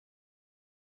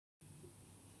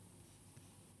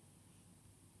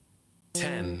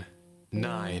10,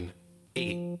 9,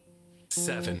 8,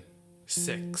 7,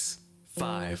 6,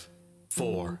 5,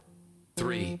 4,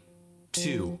 3,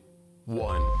 2,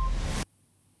 1.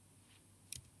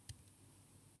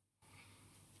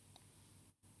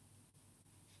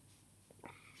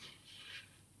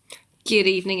 Good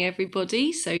evening,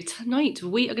 everybody. So tonight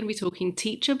we are going to be talking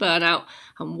teacher burnout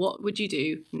and what would you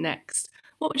do next?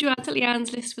 What would you add to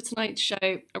Leanne's list for tonight's show?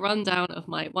 A rundown of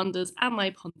my wonders and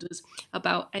my ponders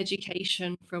about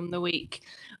education from the week.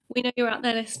 We know you're out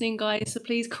there listening, guys, so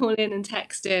please call in and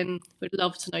text in. We'd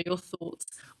love to know your thoughts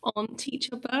on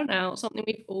teacher burnout, something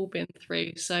we've all been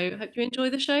through. So hope you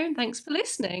enjoy the show and thanks for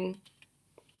listening.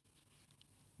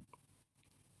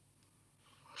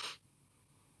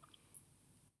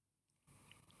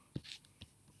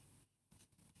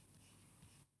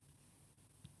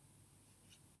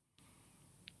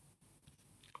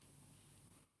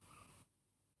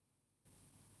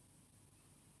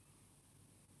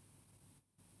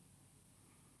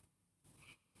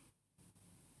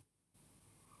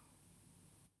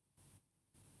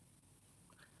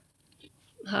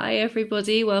 Hi,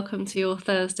 everybody. Welcome to your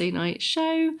Thursday night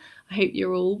show. I hope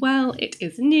you're all well. It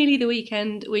is nearly the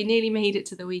weekend. We nearly made it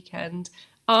to the weekend.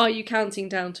 Are you counting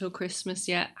down till Christmas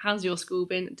yet? How's your school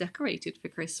been decorated for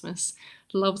Christmas?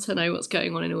 Love to know what's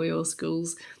going on in all your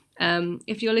schools.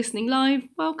 If you're listening live,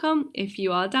 welcome. If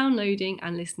you are downloading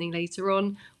and listening later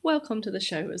on, welcome to the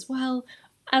show as well.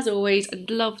 As always, I'd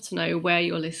love to know where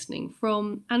you're listening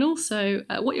from and also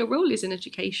what your role is in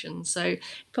education. So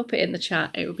pop it in the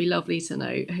chat. It would be lovely to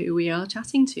know who we are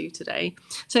chatting to today.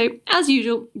 So as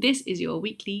usual, this is your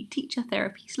weekly teacher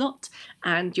therapy slot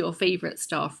and your favourite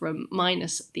staff room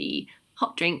minus the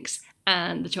hot drinks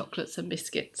and the chocolates and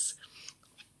biscuits.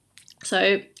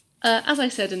 So as I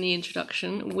said in the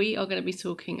introduction, we are going to be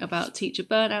talking about teacher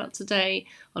burnout today.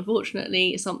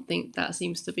 Unfortunately, it's something that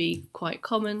seems to be quite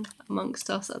common amongst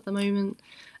us at the moment.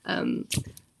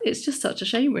 It's just such a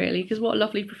shame, really, because what a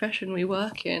lovely profession we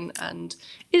work in. And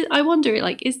I wonder,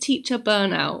 is teacher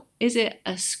burnout, is it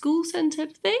a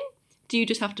school-centred thing? Do you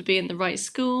just have to be in the right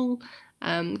school?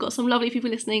 Got some lovely people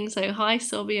listening. So hi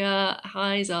Sobia,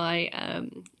 hi Zai,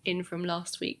 in from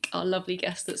last week, our lovely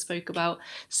guest that spoke about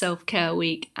self-care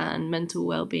week and mental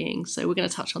well-being. So we're going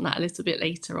to touch on that a little bit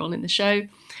later on in the show.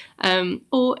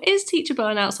 Or is teacher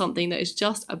burnout something that is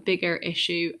just a bigger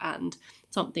issue and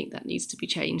something that needs to be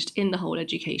changed in the whole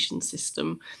education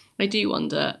system? I do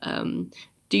wonder,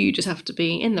 do you just have to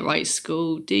be in the right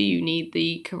school? Do you need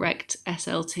the correct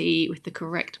SLT with the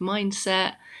correct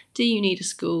mindset? Do you need a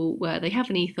school where they have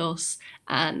an ethos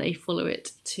and they follow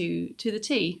it to the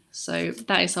T? So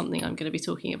that is something I'm going to be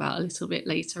talking about a little bit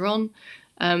later on.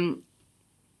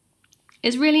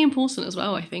 It's really important as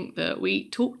well, I think, that we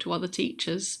talk to other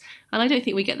teachers. And I don't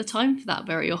think we get the time for that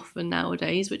very often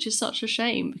nowadays, which is such a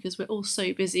shame because we're all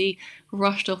so busy,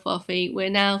 rushed off our feet. We're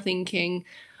now thinking,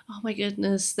 oh my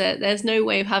goodness, there's no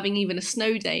way of having even a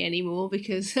snow day anymore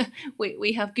because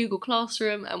we have Google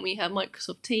Classroom and we have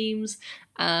Microsoft Teams,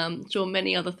 sure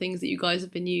many other things that you guys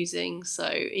have been using. So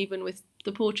even with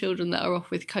the poor children that are off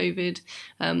with COVID,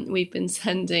 we've been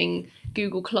sending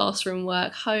Google Classroom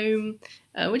work home,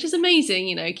 which is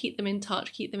amazing, keep them in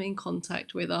touch, keep them in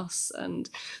contact with us and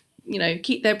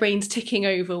keep their brains ticking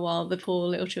over while the poor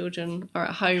little children are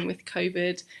at home with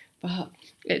COVID. But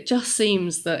it just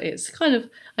seems that it's kind of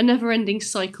a never-ending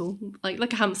cycle,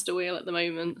 like a hamster wheel at the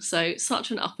moment. So such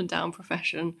an up and down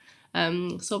profession.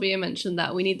 Sobia mentioned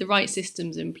that we need the right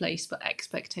systems in place, but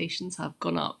expectations have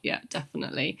gone up. Yeah,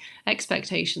 definitely.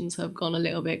 Expectations have gone a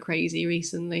little bit crazy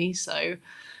recently. So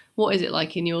what is it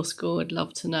like in your school? I'd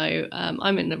love to know.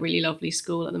 I'm in a really lovely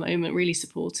school at the moment, really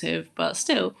supportive, but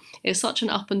still, it's such an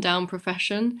up and down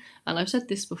profession. And I've said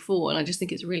this before, and I just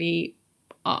think it's really,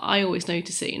 I always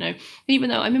notice it, even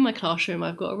though I'm in my classroom,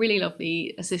 I've got a really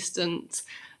lovely assistant,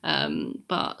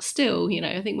 but still,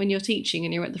 I think when you're teaching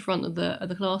and you're at the front of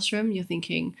the classroom, you're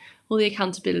thinking, well, the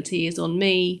accountability is on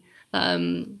me,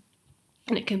 and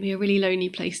it can be a really lonely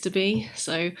place to be.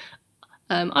 So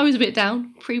I was a bit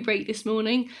down pre-break this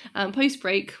morning, and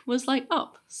post-break was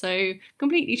up. So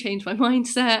completely changed my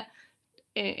mindset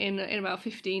in about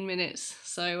 15 minutes.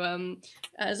 So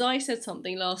as I said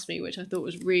something last week which I thought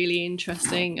was really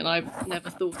interesting, and I've never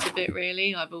thought of it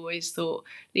really. I've always thought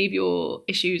leave your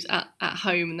issues at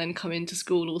home and then come into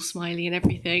school all smiley and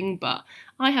everything, but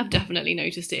I have definitely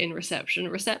noticed it in reception.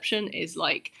 Reception is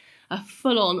like a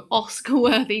full-on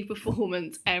Oscar-worthy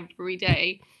performance every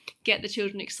day. Get the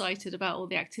children excited about all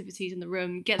the activities in the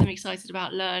room, get them excited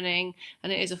about learning,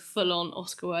 and it is a full-on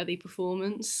Oscar-worthy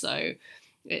performance. So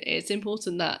it's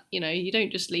important that, you know, you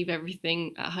don't just leave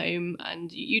everything at home,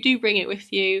 and you do bring it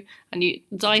with you. And you,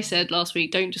 as I said last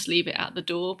week, don't just leave it at the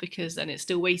door, because then it's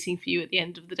still waiting for you at the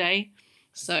end of the day.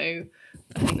 So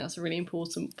I think that's a really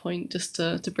important point just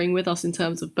to bring with us in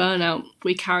terms of burnout.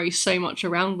 We carry so much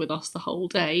around with us the whole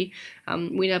day.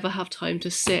 We never have time to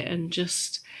sit and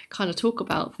just kind of talk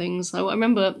about things. I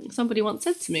remember somebody once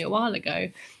said to me a while ago,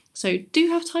 so do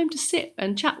you have time to sit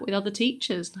and chat with other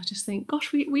teachers? And I just think,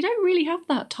 gosh, we don't really have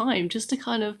that time just to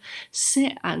kind of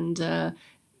sit and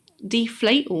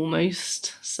deflate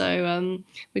almost. So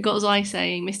we got Zai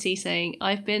saying, Miss T saying,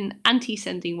 I've been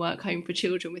anti-sending work home for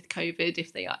children with COVID.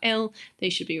 If they are ill, they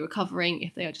should be recovering.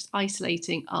 If they are just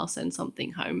isolating, I'll send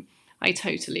something home. I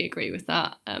totally agree with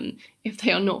that. If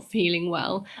they are not feeling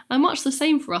well, and much the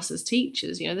same for us as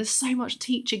teachers, you know, there's so much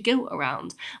teacher guilt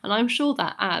around, and I'm sure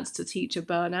that adds to teacher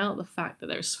burnout, the fact that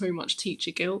there's so much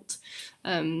teacher guilt.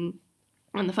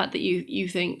 And the fact that you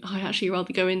think, oh, I'd actually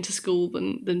rather go into school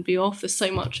than be off. There's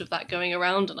so much of that going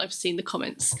around, and I've seen the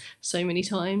comments so many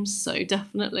times. So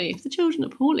definitely, if the children are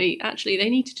poorly, actually they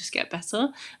need to just get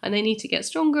better, and they need to get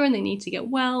stronger, and they need to get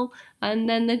well, and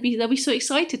then they'll be so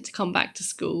excited to come back to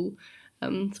school.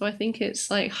 So I think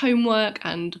it's like homework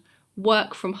and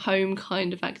work from home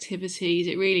kind of activities.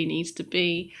 It really needs to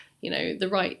be, you know, the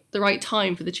right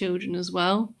time for the children as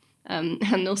well.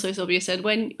 And also, Sylvia said,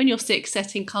 when you're sick,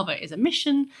 setting cover is a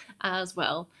mission as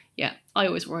well. Yeah, I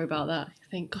always worry about that. I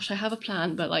think, gosh, I have a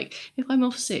plan, but like, if I'm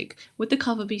off sick, would the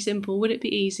cover be simple? Would it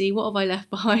be easy? What have I left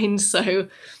behind? So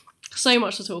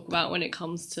much to talk about when it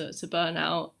comes to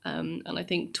burnout. And I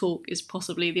think talk is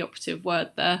possibly the operative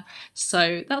word there.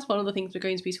 So that's one of the things we're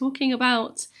going to be talking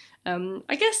about.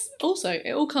 I guess also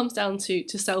it all comes down to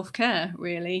self-care,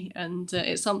 really. And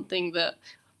it's something that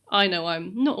I know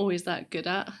I'm not always that good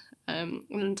at.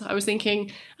 And I was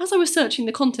thinking, as I was searching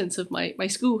the contents of my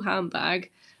school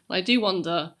handbag, I do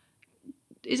wonder,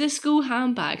 is a school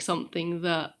handbag something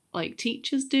that like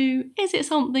teachers do? Is it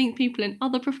something people in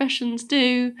other professions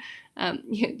do?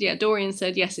 Yeah, Dorian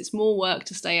said, yes, it's more work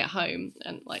to stay at home.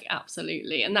 And like,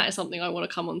 absolutely. And that is something I want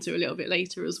to come on to a little bit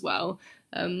later as well.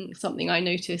 Something I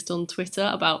noticed on Twitter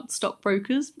about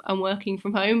stockbrokers and working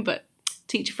from home, but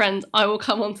teacher friends, I will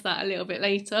come on to that a little bit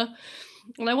later.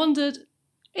 And I wondered,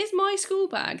 is my school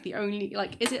bag the only,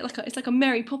 like, is it like it's like a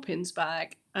Mary Poppins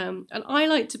bag? And I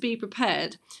like to be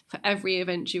prepared for every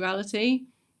eventuality.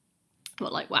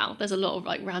 But like, wow, there's a lot of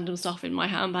like random stuff in my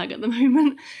handbag at the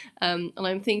moment. And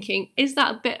I'm thinking, is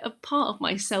that a bit of part of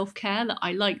my self-care, that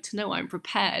I like to know I'm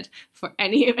prepared for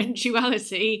any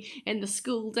eventuality in the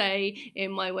school day,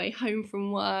 in my way home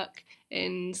from work,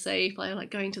 in, say, if I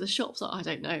like going to the shops? I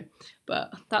don't know.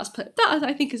 But that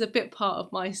I think is a bit part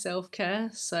of my self-care.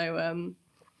 So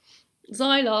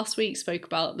Zai last week spoke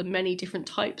about the many different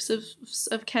types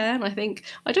of care, and I think,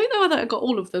 I don't know whether I got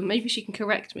all of them, maybe she can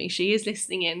correct me, she is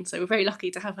listening in, so we're very lucky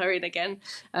to have her in again.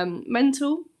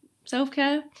 Mental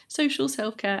self-care, social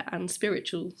self-care, and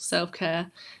spiritual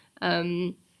self-care.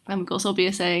 And we've got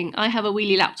Sobia saying, I have a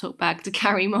wheelie laptop bag to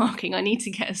carry marking, I need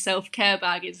to get a self-care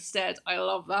bag instead. I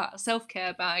love that, a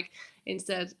self-care bag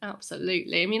instead,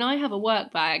 absolutely. I mean, I have a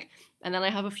work bag, and then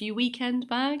I have a few weekend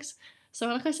bags. So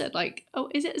like I said, like, oh,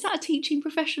 is that a teaching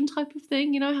profession type of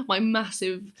thing? You know, I have my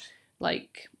massive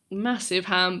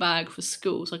handbag for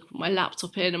school, so I can put my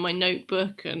laptop in and my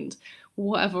notebook and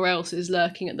whatever else is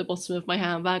lurking at the bottom of my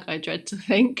handbag, I dread to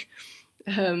think.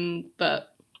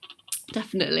 But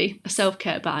definitely a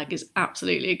self-care bag is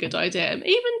absolutely a good idea. And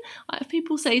even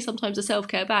people say sometimes a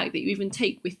self-care bag that you even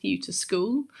take with you to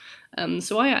school.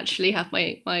 So I actually have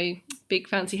my big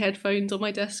fancy headphones on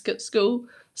my desk at school.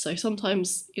 So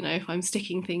sometimes, you know, if I'm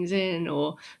sticking things in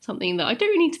or something that I don't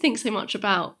really need to think so much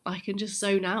about, I can just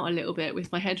zone out a little bit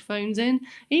with my headphones in.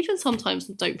 Even sometimes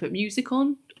don't put music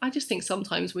on. I just think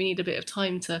sometimes we need a bit of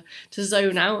time to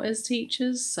zone out as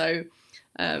teachers. So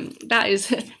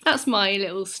that's my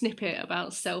little snippet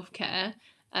about self-care.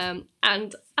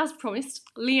 And as promised,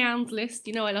 Leanne's list,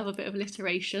 you know I love a bit of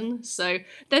alliteration, so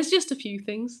there's just a few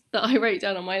things that I wrote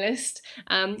down on my list.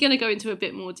 I'm going to go into a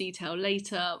bit more detail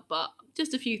later, but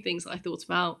just a few things that I thought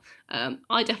about.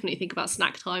 I definitely think about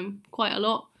snack time quite a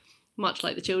lot, much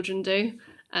like the children do.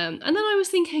 And then I was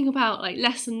thinking about like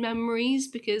lesson memories,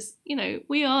 because, you know,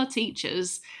 we are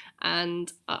teachers,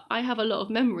 and I have a lot of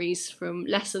memories from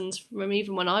lessons from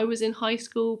even when I was in high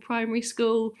school, primary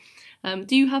school.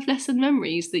 Do you have lesson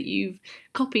memories that you've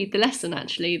copied the lesson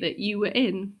actually that you were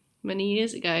in many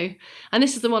years ago? And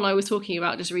this is the one I was talking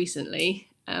about just recently.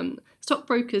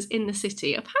 Stockbrokers in the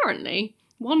city. Apparently,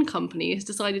 one company has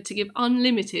decided to give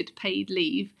unlimited paid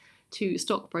leave to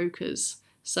stockbrokers.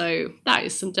 So that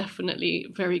is some definitely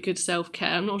very good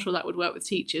self-care. I'm not sure that would work with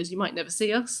teachers. You might never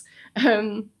see us.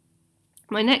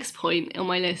 My next point on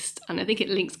my list, and I think it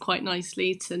links quite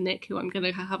nicely to Nick, who I'm going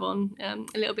to have on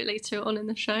a little bit later on in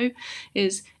the show,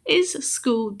 is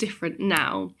school different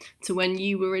now to when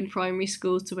you were in primary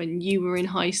school, to when you were in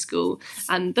high school?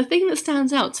 And the thing that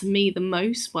stands out to me the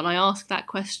most when I ask that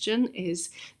question is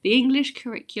the English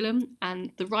curriculum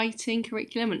and the writing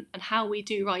curriculum and how we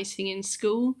do writing in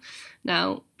school.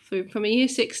 Now, from a year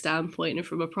 6 standpoint and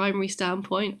from a primary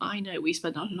standpoint, I know we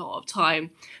spend a lot of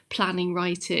time planning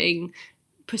writing,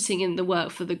 putting in the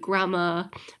work for the grammar.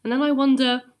 And then I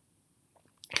wonder,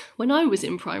 when I was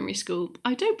in primary school,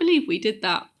 I don't believe we did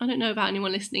that. I don't know about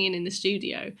anyone listening in the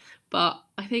studio, but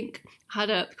I think I had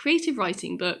a creative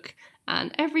writing book,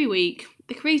 and every week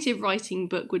the creative writing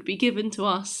book would be given to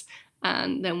us,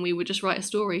 and then we would just write a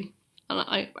story. And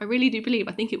I really do believe,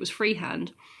 I think it was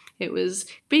freehand. It was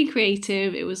being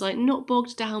creative. It was like not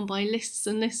bogged down by lists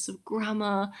and lists of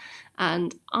grammar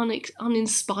and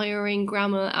uninspiring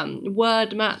grammar and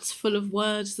word mats full of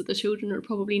words that the children had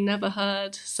probably never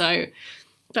heard. So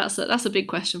that's a big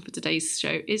question for today's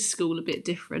show. Is school a bit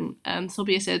different?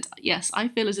 Sobia said, yes, I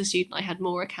feel as a student I had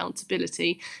more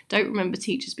accountability. Don't remember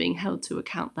teachers being held to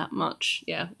account that much.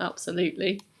 Yeah,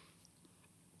 absolutely.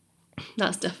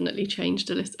 That's definitely changed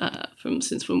a little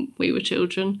since when we were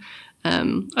children.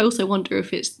 I also wonder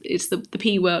if it's the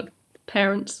P word,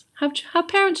 parents. Have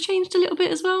parents changed a little bit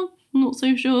as well? I'm not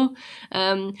so sure.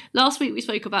 Last week we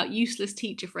spoke about useless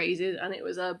teacher phrases, and it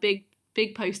was a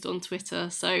big post on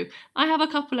Twitter. So I have a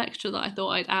couple extra that I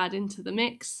thought I'd add into the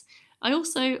mix.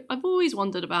 I've always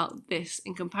wondered about this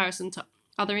in comparison to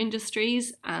other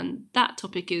industries, and that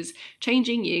topic is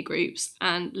changing year groups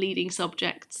and leading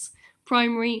subjects.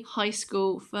 Primary, high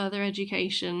school, further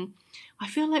education. I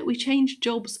feel like we change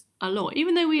jobs a lot.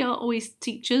 Even though we are always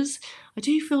teachers, I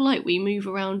do feel like we move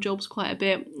around jobs quite a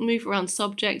bit, move around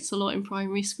subjects a lot in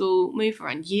primary school, move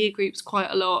around year groups quite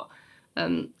a lot.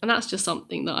 And that's just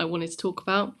something that I wanted to talk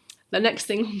about. The next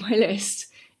thing on my list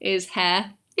is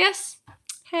hair. Yes,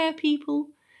 hair people.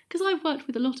 Because I've worked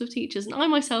with a lot of teachers, and I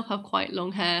myself have quite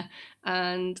long hair,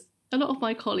 and a lot of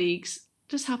my colleagues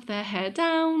just have their hair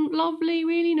down, lovely,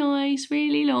 really nice,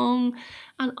 really long.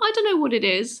 And I don't know what it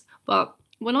is, but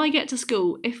when I get to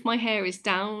school, if my hair is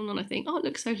down and I think, oh, it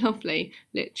looks so lovely,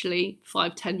 literally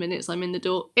 5-10 minutes I'm in the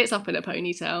door, it's up in a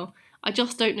ponytail. I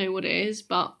just don't know what it is,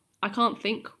 but I can't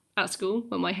think at school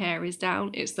when my hair is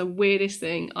down. It's the weirdest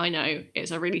thing. I know,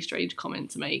 it's a really strange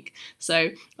comment to make. So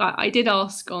I did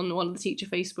ask on one of the teacher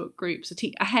Facebook groups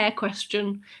a hair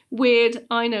question. Weird,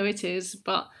 I know it is,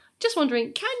 but just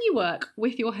wondering, can you work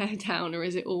with your hair down, or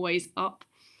is it always up?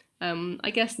 I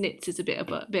guess knits is a bit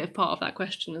of part of that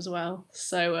question as well.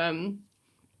 So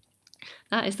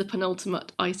that is the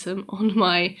penultimate item on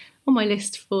my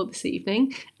list for this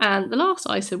evening. And the last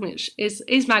item, which is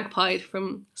magpied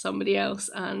from somebody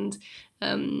else, and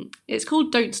it's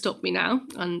called Don't Stop Me Now,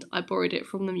 and I borrowed it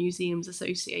from the Museums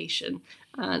Association.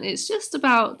 And it's just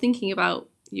about thinking about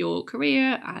your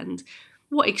career and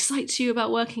what excites you about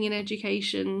working in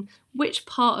education, which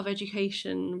part of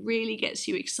education really gets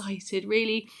you excited,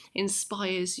 really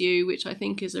inspires you, which I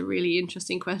think is a really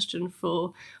interesting question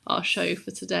for our show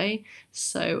for today.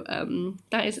 So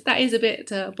that is a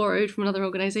bit borrowed from another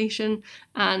organisation.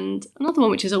 And another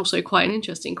one, which is also quite an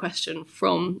interesting question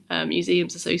from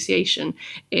Museums Association,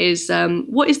 is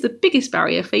what is the biggest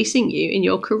barrier facing you in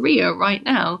your career right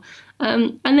now?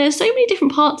 And there's so many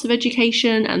different parts of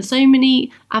education and so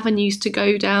many avenues to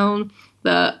go down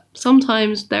that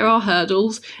sometimes there are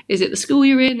hurdles. Is it the school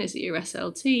you're in? Is it your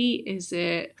SLT? Is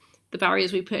it the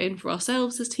barriers we put in for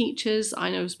ourselves as teachers? I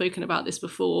know I've spoken about this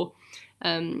before,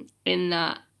 in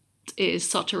that it is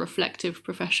such a reflective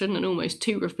profession and almost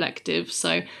too reflective.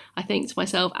 So I think to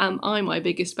myself, am I my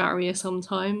biggest barrier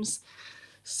sometimes?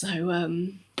 So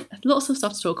lots of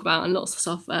stuff to talk about, and lots of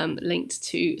stuff linked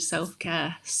to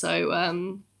self-care. So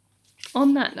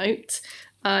on that note,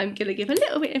 I'm going to give a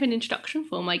little bit of an introduction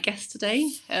for my guest today,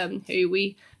 who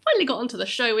we finally got onto the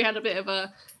show. We had a bit of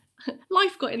a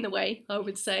life got in the way, I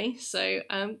would say. So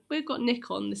we've got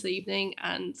Nick on this evening,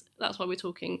 and that's why we're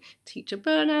talking teacher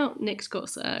burnout. Nick's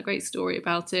got a great story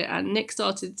about it, and Nick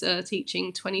started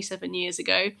teaching 27 years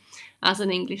ago as an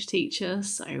English teacher,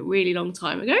 so a really long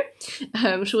time ago.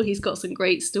 I'm sure he's got some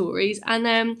great stories.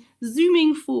 And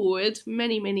zooming forward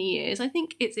many, many years, I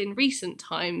think it's in recent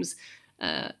times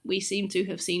we seem to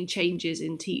have seen changes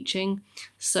in teaching.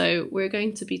 So we're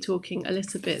going to be talking a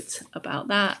little bit about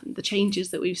that, the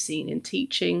changes that we've seen in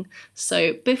teaching.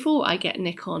 So before I get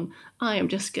Nick on, I am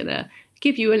just going to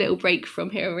give you a little break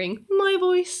from hearing my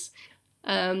voice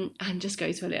and just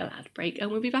go to a little ad break,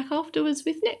 and we'll be back afterwards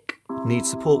with Nick. Need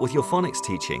support with your phonics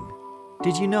teaching?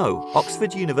 Did you know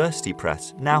Oxford University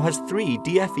Press now has 3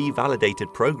 DFE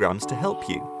validated programs to help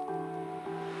you?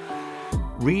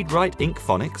 Read Write Inc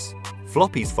Phonics,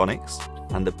 Floppy's Phonics,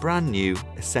 and the brand new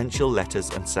Essential Letters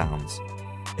and Sounds.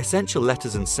 Essential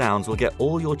Letters and Sounds will get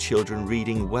all your children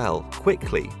reading well,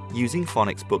 quickly, using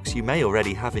phonics books you may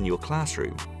already have in your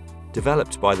classroom.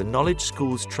 Developed by the Knowledge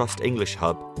Schools Trust English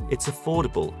Hub, it's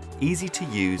affordable, easy to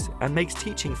use, and makes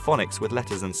teaching phonics with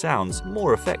letters and sounds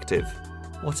more effective.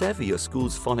 Whatever your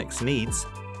school's phonics needs,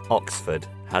 Oxford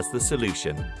has the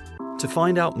solution. To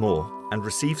find out more and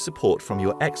receive support from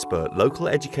your expert local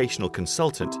educational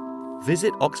consultant,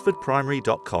 visit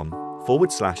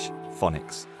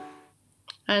oxfordprimary.com/phonics.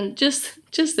 And just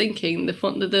thinking the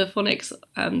phonics,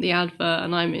 the advert,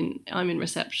 and I'm in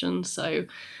reception, so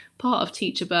part of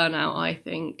teacher burnout, I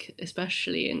think,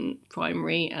 especially in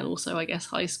primary and also I guess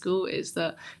high school, is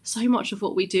that so much of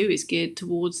what we do is geared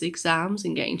towards exams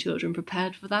and getting children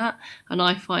prepared for that. And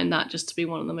I find that just to be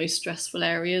one of the most stressful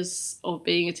areas of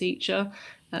being a teacher,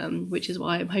 which is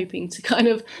why I'm hoping to kind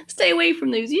of stay away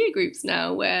from those year groups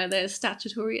now where there's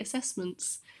statutory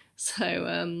assessments.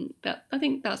 So that I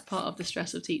think that's part of the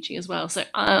stress of teaching as well. So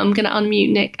I'm going to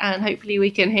unmute Nick and hopefully we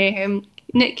can hear him.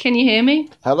 Nick, can you hear me?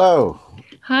 Hello.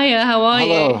 Hiya, how are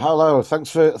you? Hello.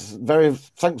 Thanks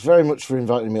very much for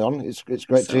inviting me on. It's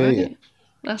great to hear you.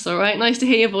 That's all right. Nice to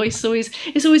hear your voice.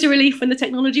 It's always a relief when the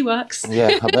technology works.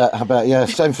 Yeah, I bet. Yeah,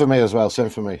 same for me as well. Same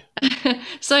for me.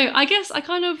 So I guess I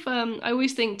kind of I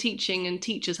always think teaching and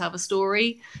teachers have a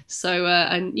story. So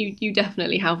and you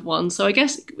definitely have one. So I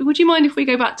guess would you mind if we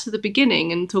go back to the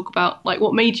beginning and talk about like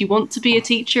what made you want to be a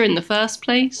teacher in the first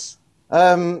place?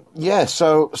 Yeah.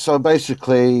 So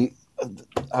basically,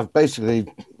 I've basically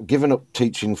given up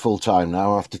teaching full time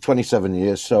now after 27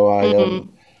 years. So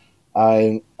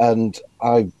I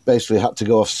basically had to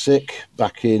go off sick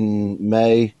back in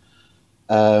May.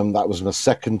 That was my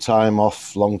second time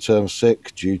off long-term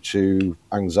sick due to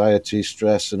anxiety,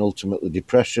 stress, and ultimately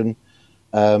depression.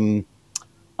 And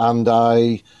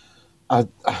I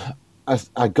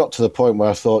got to the point where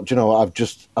I thought, you know what, I've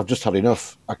just had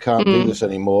enough. I can't do this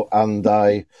anymore.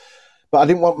 But I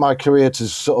didn't want my career to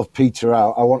sort of peter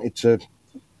out. I wanted to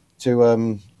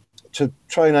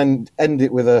try and end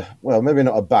it with maybe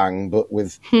not a bang, but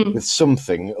with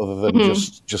something other than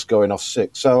just going off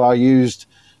sick. So I used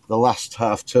the last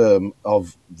half term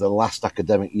of the last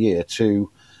academic year to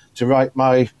write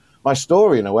my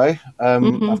story in a way.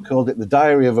 I've called it The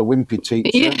Diary of a Wimpy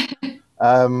Teacher.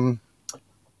 Yeah.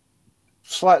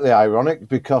 Slightly ironic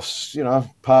because, you know,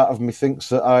 part of me thinks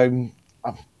that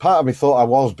part of me thought I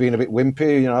was being a bit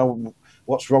wimpy, you know,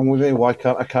 what's wrong with me? Why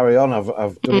can't I carry on?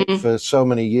 I've done it for so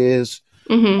many years.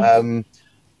 And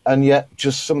yet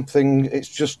it's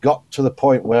just got to the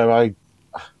point where I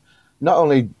not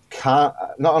only can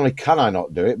I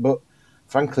not do it, but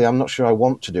frankly, I'm not sure I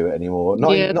want to do it anymore.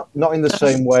 Not in the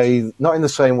same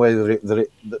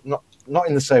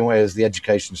way as the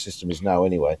education system is now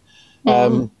anyway.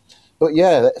 But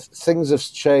yeah, things have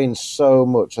changed so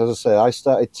much. As I say, I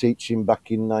started teaching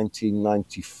back in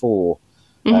 1994.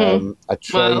 I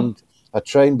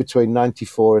trained between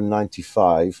 94 and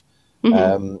 95.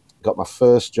 Got my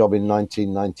first job in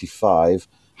 1995.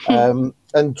 And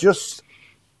I'm just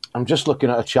looking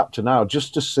at a chapter now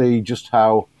just to see just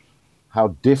how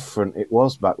different it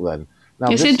was back then.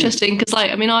 Now, it's interesting because,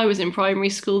 I was in primary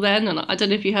school then, and I don't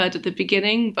know if you heard at the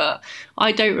beginning, but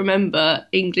I don't remember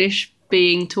English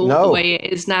being taught the way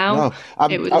it is now. No,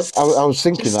 I was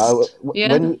thinking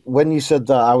that when you said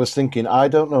that, I was thinking I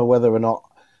don't know whether or not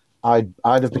I'd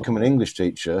have become an English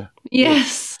teacher.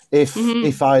 Yes.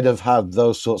 If I'd have had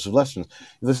those sorts of lessons,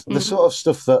 the sort of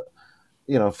stuff that,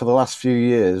 you know, for the last few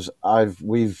years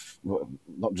we've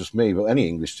not just me but any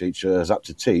English teacher has had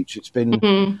to teach. It's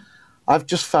been I've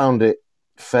just found it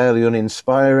fairly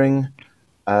uninspiring,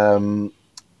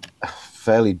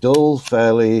 fairly dull,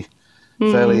 fairly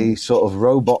sort of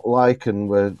robot-like,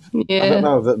 and I don't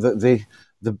know,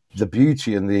 the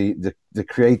beauty and the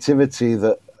creativity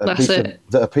that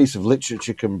a piece of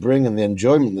literature can bring and the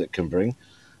enjoyment that it can bring.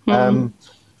 I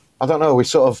don't know, we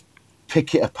sort of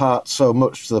pick it apart so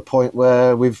much to the point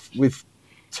where we've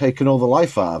taken all the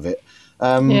life out of it.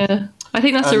 I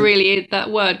think that's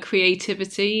that word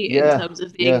creativity in terms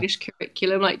of the English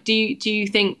curriculum. Like, do you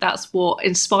think that's what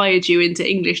inspired you into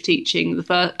English teaching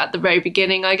at the very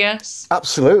beginning, I guess?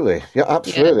 Absolutely. Yeah,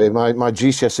 absolutely. Yeah. My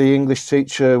GCSE English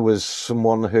teacher was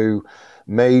someone who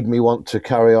made me want to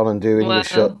carry on and do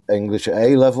English at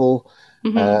A level.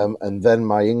 And then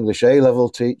my English A level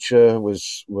teacher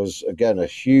was again a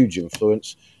huge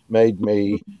influence. made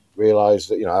me realise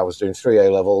that I was doing 3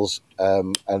 A levels,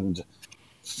 and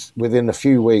within a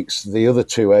few weeks, the other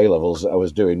 2 A levels that I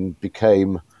was doing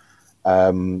became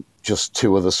just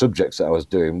 2 other subjects that I was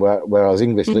doing. Whereas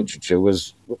English literature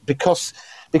was because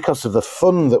of the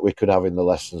fun that we could have in the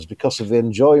lessons, because of the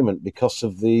enjoyment, because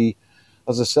of the,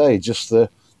 as I say, just the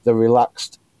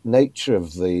relaxed nature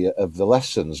of the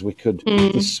lessons. We could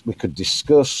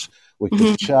discuss, we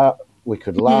could chat, we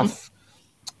could laugh.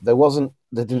 There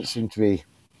didn't seem to be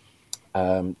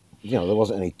there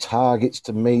wasn't any targets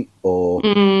to meet or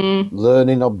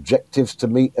learning objectives to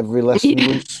meet every lesson.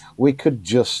 Yes. We could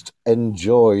just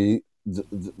enjoy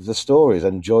the stories,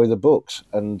 enjoy the books.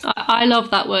 And I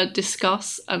love that word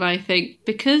discuss, and I think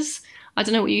because I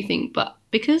don't know what you think, but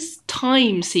because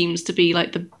time seems to be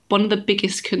like one of the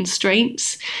biggest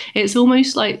constraints, it's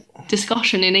almost like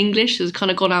discussion in English has kind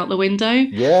of gone out the window.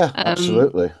 Yeah,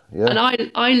 absolutely. Yeah.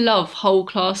 And I love whole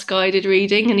class guided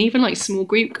reading and even like small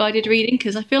group guided reading,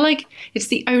 because I feel like it's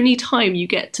the only time you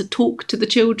get to talk to the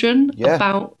children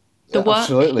about the work.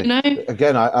 Absolutely.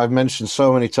 Again, I've mentioned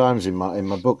so many times in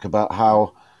my book about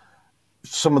how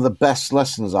some of the best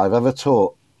lessons I've ever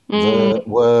taught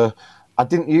were, I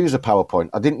didn't use a PowerPoint,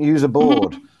 I didn't use a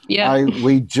board.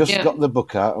 We just got the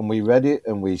book out and we read it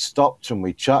and we stopped and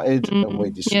we chatted and we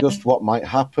discussed what might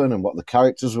happen and what the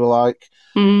characters were like.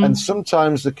 And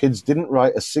sometimes the kids didn't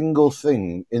write a single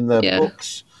thing in their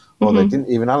books, or they didn't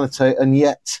even annotate, and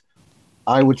yet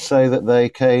I would say that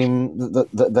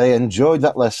that they enjoyed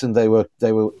that lesson. They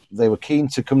were keen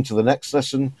to come to the next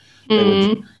lesson.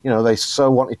 They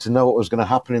so wanted to know what was going to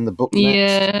happen in the book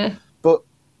next. But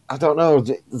I don't know.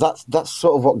 That's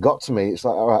sort of what got to me. It's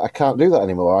like, all right, I can't do that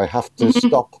anymore. I have to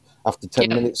stop after 10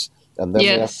 minutes, and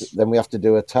then we have to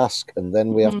do a task, and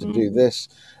then we have to do this,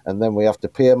 and then we have to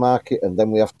peer mark it, and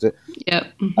then we have to.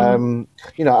 I'm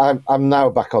now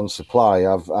back on supply.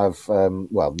 I've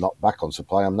not back on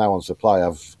supply. I'm now on supply.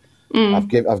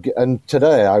 And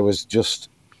today I was just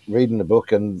reading the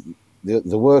book, and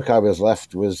the work I was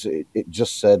left was it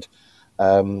just said,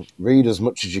 read as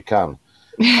much as you can.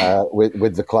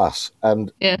 With the class,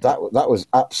 and that was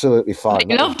absolutely fine.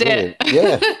 You loved it.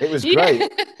 Yeah, it was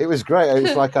great. It was great. It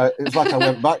was like I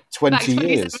went back 20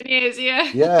 years.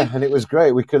 Yeah, and it was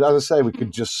great. We could, as I say, we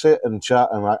could just sit and chat,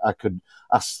 and I could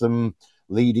ask them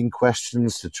leading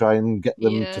questions to try and get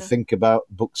them to think about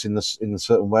books in a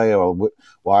certain way, or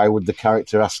why would the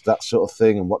character ask that sort of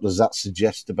thing, and what does that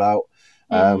suggest about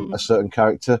a certain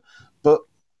character. But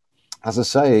as I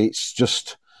say,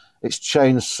 it's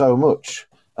changed so much.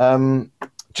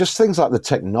 Just things like the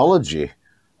technology.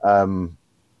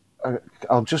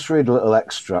 I'll just read a little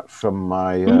extract from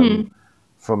my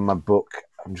book.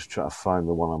 I'm just trying to find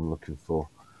the one I'm looking for.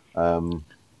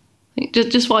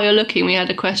 Just while you're looking, we had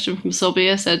a question from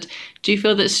Sobia. Said, "Do you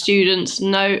feel that students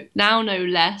now know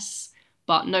less,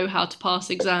 but know how to pass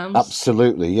exams?"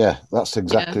 Absolutely, yeah. That's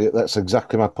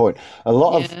exactly my point. A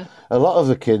lot of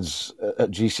the kids at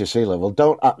GCSE level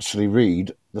don't actually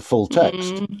read the full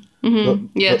text.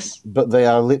 But they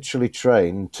are literally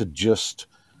trained to just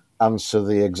answer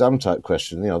the exam type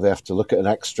question. They have to look at an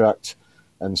extract,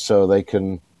 and so they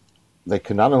can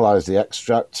analyze the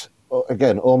extract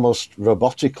again almost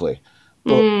robotically.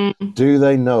 But do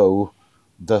they know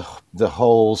the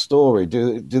whole story?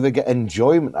 Do they get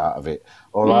enjoyment out of it,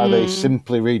 or are they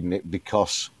simply reading it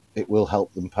because it will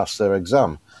help them pass their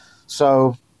exam?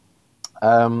 So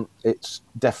it's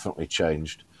definitely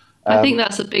changed. I think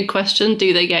that's a big question.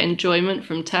 Do they get enjoyment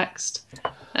from text?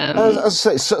 As I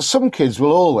say, some kids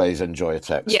will always enjoy a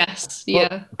text. Yes,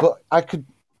 But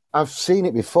I've seen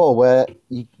it before where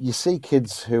you see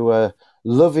kids who are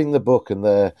loving the book and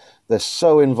they're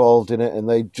so involved in it and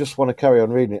they just want to carry on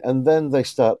reading it, and then they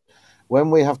start, when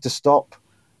we have to stop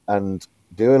and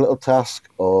do a little task,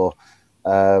 or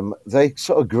they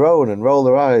sort of groan and roll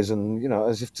their eyes and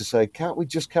as if to say, "Can't we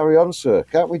just carry on, sir?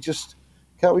 Can't we just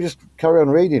carry on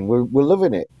reading? We're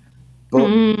loving it." But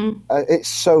it's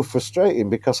so frustrating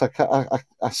because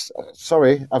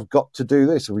sorry, I've got to do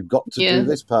this, and we've got to do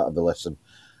this part of the lesson.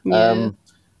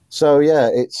 So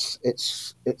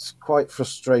it's quite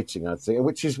frustrating, I think,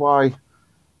 which is why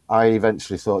I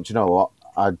eventually thought, you know what,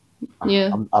 I'm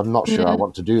not sure I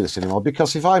want to do this anymore,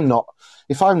 because if I'm not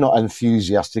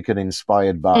enthusiastic and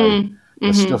inspired by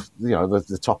the stuff,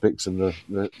 the topics and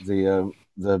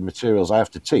the materials I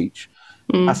have to teach,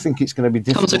 I think it's going to be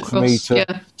difficult for me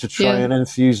to try and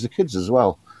enthuse the kids as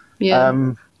well.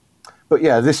 But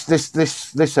yeah,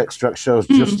 this extract shows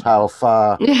just how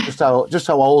far, just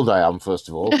how old I am. First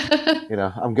of all,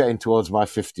 I'm getting towards my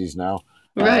 50s now.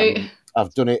 Right.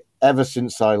 I've done it ever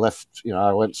since I left.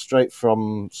 I went straight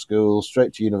from school,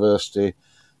 straight to university,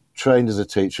 trained as a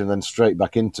teacher and then straight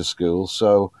back into school.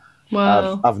 So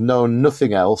Wow. I've known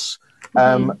nothing else.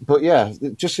 But yeah,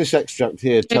 just this extract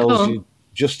here tells you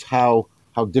just how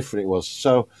different it was.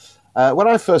 So when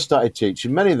I first started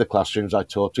teaching, many of the classrooms I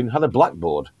taught in had a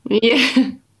blackboard.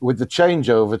 Yeah. With the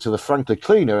changeover to the frankly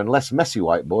cleaner and less messy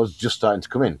whiteboards just starting to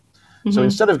come in. So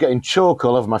instead of getting chalk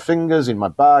all over my fingers, in my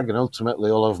bag, and ultimately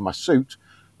all over my suit,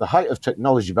 the height of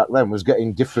technology back then was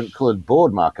getting different coloured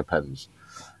board marker pens.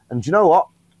 And you know what?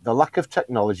 The lack of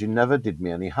technology never did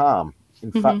me any harm.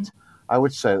 In fact, I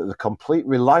would say that the complete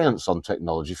reliance on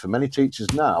technology for many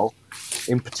teachers now,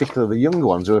 in particular the younger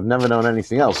ones who have never known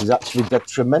anything else, is actually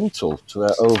detrimental to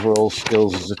their overall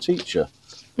skills as a teacher.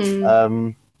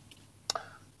 So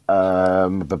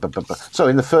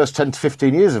in the first 10 to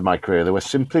 15 years of my career, there were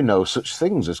simply no such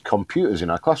things as computers in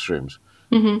our classrooms.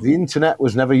 The internet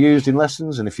was never used in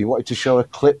lessons, and if you wanted to show a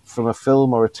clip from a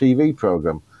film or a TV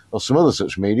program or some other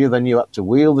such media, then you had to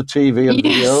wheel the TV and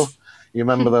video. You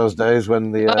remember those days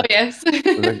when the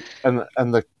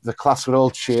the class would all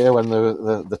cheer when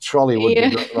the trolley would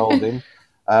be rolled in,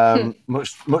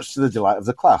 much to the delight of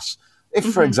the class.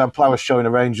 If, for example, I was showing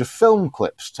a range of film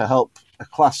clips to help a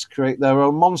class create their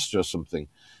own monster or something,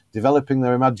 developing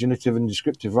their imaginative and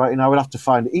descriptive writing, I would have to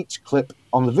find each clip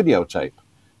on the videotape.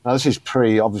 Now, this is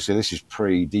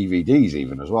pre-DVDs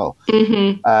even as well.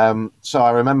 So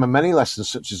I remember many lessons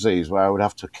such as these where I would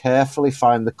have to carefully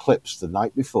find the clips the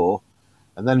night before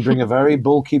and then bring a very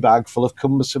bulky bag full of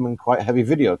cumbersome and quite heavy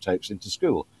videotapes into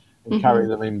school and carry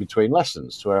them in between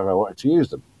lessons to wherever I wanted to use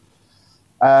them.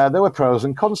 There were pros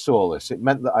and cons to all this. It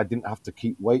meant that I didn't have to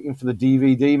keep waiting for the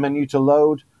DVD menu to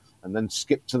load and then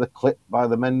skip to the clip by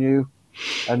the menu.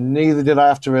 And neither did I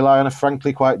have to rely on a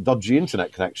frankly quite dodgy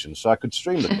internet connection so I could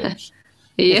stream the clips.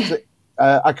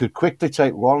 I could quickly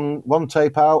take one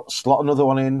tape out, slot another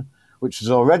one in, which was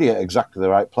already at exactly the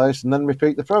right place, and then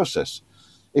repeat the process.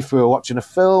 If we were watching a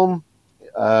film,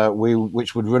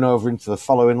 which would run over into the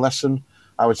following lesson,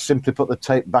 I would simply put the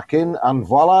tape back in, and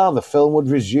voila, the film would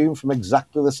resume from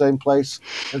exactly the same place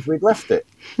as we'd left it,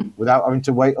 without having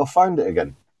to wait or find it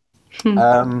again.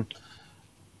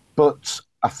 But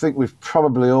I think we've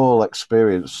probably all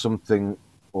experienced something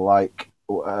like,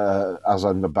 as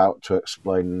I'm about to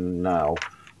explain now.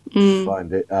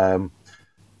 Find it.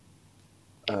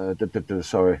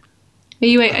 Sorry. Are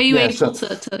you able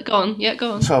to go on? Yeah,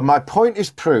 go on. So my point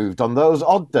is proved on those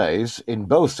odd days, in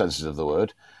both senses of the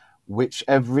word, which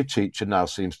every teacher now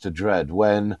seems to dread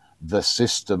when the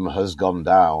system has gone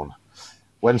down.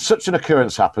 When such an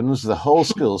occurrence happens, the whole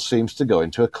school seems to go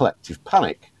into a collective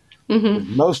panic, with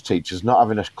most teachers not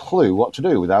having a clue what to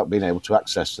do without being able to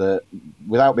access their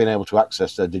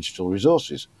digital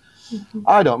resources.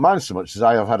 I don't mind so much as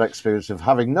I have had experience of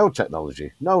having no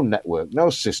technology, no network, no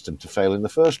system to fail in the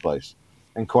first place,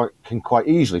 and can quite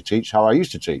easily teach how I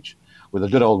used to teach, with a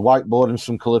good old whiteboard and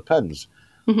some coloured pens.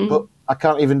 But I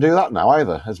can't even do that now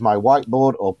either, as my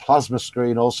whiteboard or plasma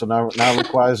screen also now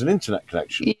requires an internet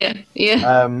connection.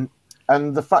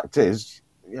 And the fact is,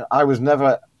 I was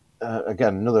never,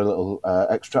 again, another little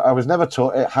extra, I was never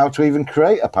taught how to even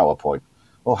create a PowerPoint,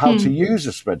 or how to use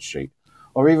a spreadsheet,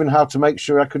 or even how to make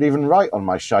sure I could even write on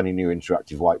my shiny new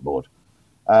interactive whiteboard.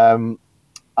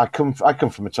 I come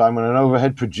from a time when an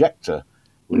overhead projector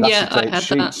with acetate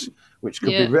sheets, which could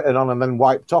be written on and then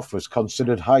wiped off, was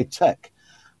considered high tech.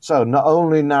 So not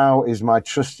only now is my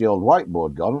trusty old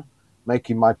whiteboard gone,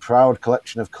 making my proud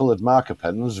collection of coloured marker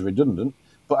pens redundant,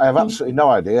 but I have absolutely no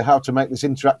idea how to make this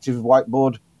interactive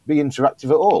whiteboard be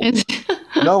interactive at all.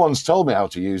 No one's told me how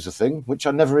to use the thing, which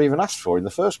I never even asked for in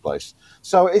the first place.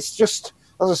 So it's just,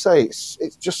 as I say,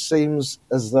 it just seems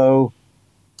as though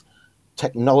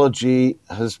technology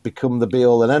has become the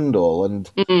be-all and end-all, and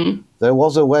there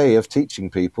was a way of teaching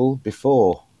people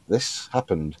before this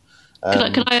happened.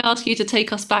 Can I ask you to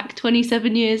take us back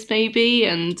 27 years, maybe,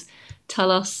 and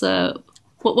tell us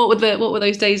what were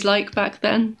those days like back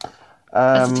then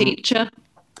as a teacher?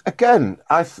 Again,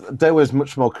 there was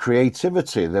much more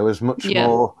creativity. There was much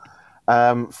more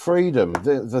freedom.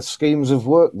 The schemes of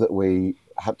work that we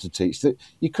had to teach, that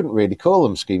you couldn't really call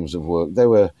them schemes of work. They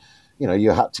were, you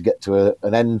had to get to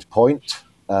an end point.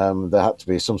 There had to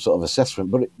be some sort of assessment,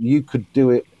 but you could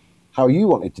do it how you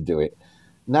wanted to do it.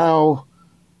 Now,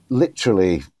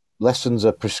 literally, lessons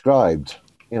are prescribed.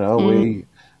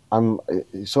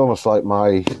 It's almost like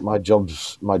my job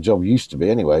used to be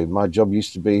anyway. My job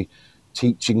used to be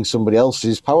teaching somebody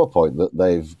else's PowerPoint that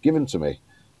they've given to me,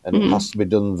 and it has to be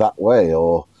done that way.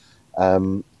 Or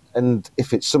and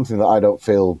if it's something that I don't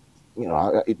feel,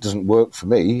 it doesn't work for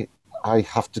me, I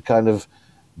have to kind of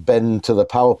bend to the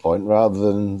PowerPoint rather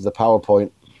than the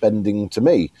PowerPoint bending to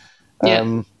me.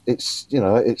 it's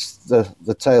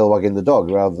the tail wagging the dog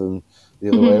rather than the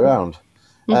other way around.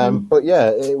 But yeah,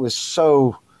 it was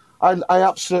so. I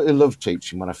absolutely loved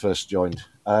teaching when I first joined.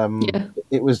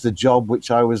 It was the job which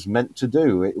I was meant to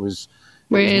do. It was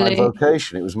my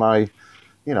vocation. It was my,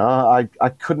 I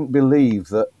couldn't believe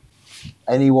that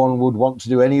anyone would want to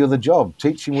do any other job.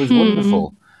 Teaching was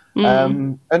wonderful.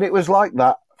 And it was like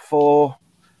that for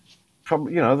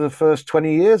probably, the first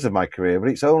 20 years of my career, but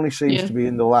it's only seems to be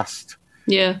in the last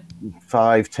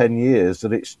 5-10 years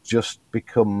that it's just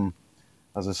become,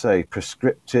 as I say,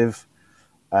 prescriptive,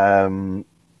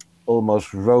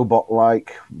 almost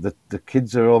robot-like. The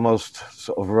kids are almost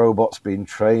sort of robots being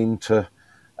trained to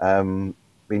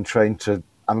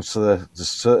answer the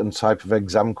certain type of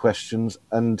exam questions,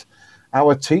 and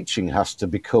our teaching has to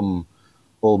become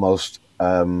almost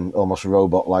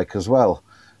robot-like as well.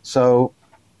 So,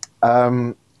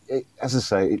 as I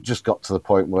say, it just got to the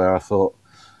point where I thought,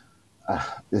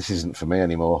 this isn't for me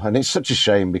anymore. And it's such a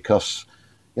shame because,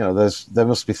 there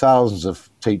must be thousands of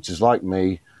teachers like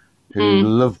me who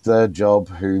loved their job,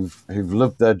 who've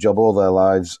loved their job all their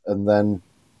lives, and then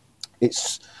it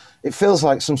feels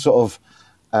like some sort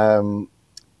of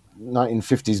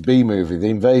 1950s B movie, the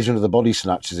invasion of the body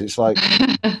snatchers. It's like,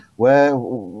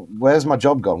 where's my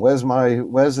job gone? Where's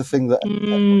the thing that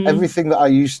everything that I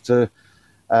used to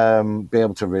be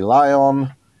able to rely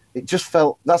on? It just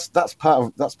felt that's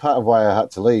part of why I had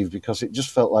to leave, because it just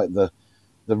felt like the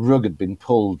rug had been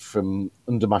pulled from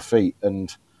under my feet,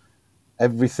 and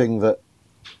everything that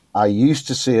I used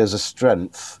to see as a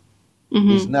strength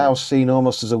is now seen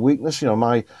almost as a weakness.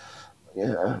 The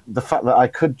fact that I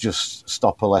could just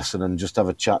stop a lesson and just have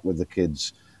a chat with the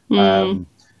kids. But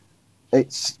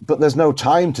there's no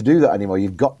time to do that anymore.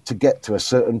 You've got to get to a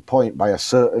certain point by a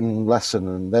certain lesson,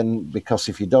 and then, because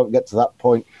if you don't get to that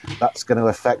point, that's going to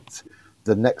affect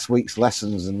the next week's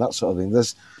lessons and that sort of thing.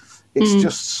 It's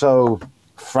just so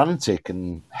frantic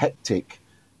and hectic,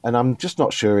 and I'm just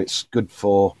not sure it's good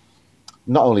for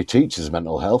not only teachers'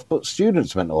 mental health but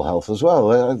students' mental health as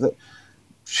well.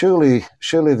 Surely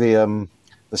the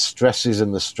stresses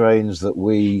and the strains that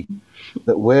we're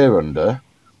under,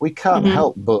 we can't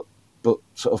help but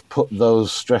sort of put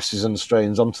those stresses and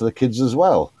strains onto the kids as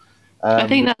well. I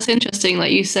think that's interesting.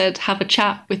 Like you said, have a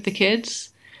chat with the kids.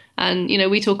 And,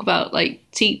 we talk about like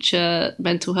teacher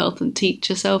mental health and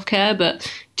teacher self-care,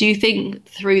 but do you think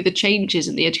through the changes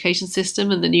in the education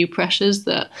system and the new pressures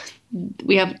that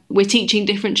we're teaching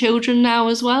different children now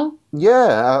as well?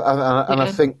 Yeah. And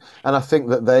I think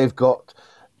that they've got,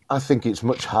 I think it's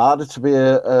much harder to be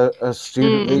a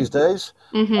student these days.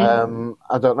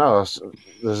 I don't know.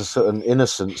 There's a certain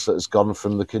innocence that's gone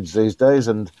from the kids these days,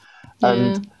 and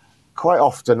quite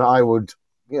often I would,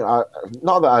 not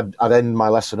that I'd end my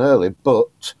lesson early,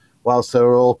 but whilst they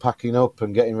were all packing up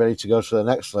and getting ready to go to the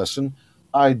next lesson,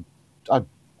 I'd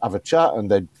have a chat, and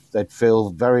they'd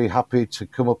feel very happy to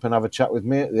come up and have a chat with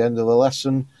me at the end of the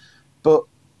lesson. But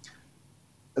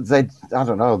I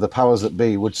don't know, the powers that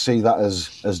be would see that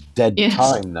as dead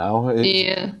time now.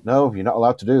 No, you're not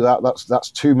allowed to do that.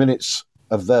 That's 2 minutes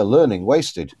of their learning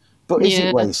wasted. But is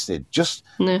it wasted?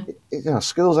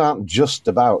 Schools aren't just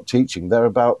about teaching. They're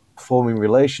about forming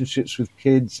relationships with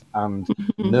kids and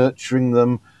nurturing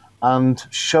them and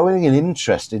showing an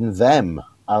interest in them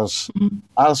as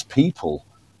people,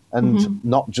 and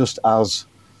not just as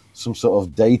some sort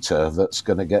of data that's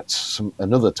going to get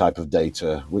another type of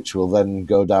data, which will then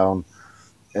go down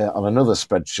on another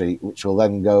spreadsheet, which will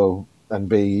then go and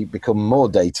become more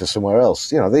data somewhere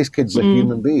else. These kids are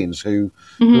human beings who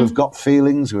have got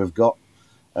feelings, who have got,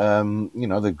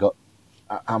 they've got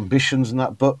ambitions and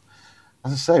that. But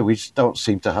as I say, we just don't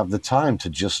seem to have the time to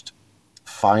just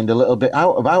find a little bit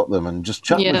out about them and just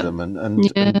chat with them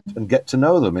and get to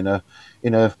know them in a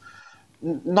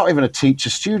not even a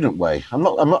teacher-student way. I'm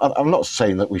not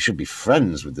saying that we should be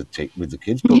friends with the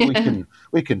kids, but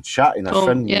we can chat in a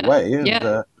friendly way.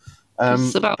 And,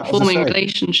 it's about forming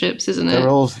relationships, isn't it?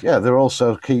 They're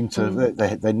also keen to.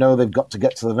 They know they've got to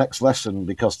get to the next lesson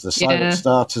because the silent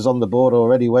starter's on the board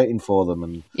already waiting for them.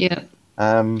 And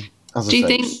do you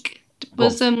think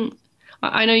was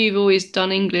I know you've always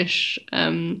done English,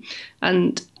 and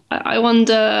I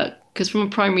wonder, because from a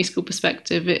primary school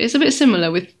perspective, it's a bit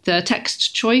similar with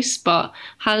text choice, but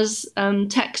has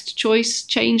text choice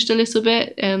changed a little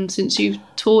bit since you've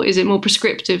taught? Is it more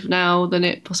prescriptive now than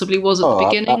it possibly was at the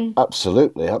beginning?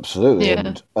 Absolutely. Yeah.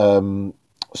 And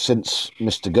since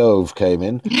Mr. Gove came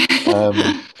in, I'm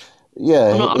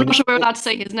not sure we're allowed to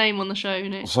say his name on the show,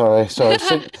 Nick. Sorry. Since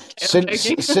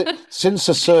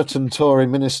a certain Tory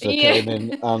minister came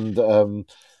in and,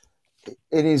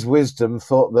 in his wisdom,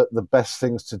 thought that the best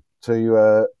things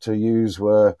to use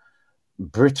were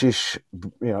British,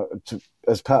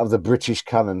 as part of the British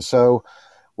canon. So,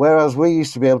 whereas we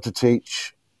used to be able to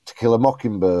teach To Kill a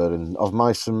Mockingbird and Of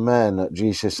Mice and Men at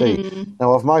GCSE,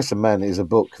 now Of Mice and Men is a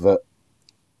book that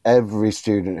every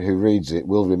student who reads it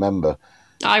will remember.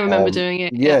 I remember doing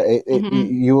it. Yeah,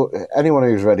 anyone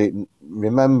who's read it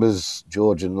remembers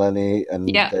George and Lenny, and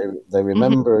they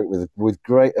remember it with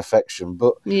great affection.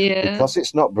 But because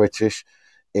it's not British,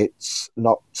 it's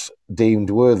not deemed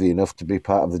worthy enough to be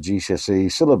part of the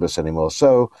GCSE syllabus anymore.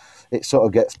 So it sort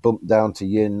of gets bumped down to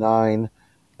year 9.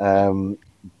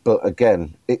 But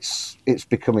again, it's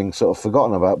becoming sort of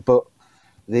forgotten about. But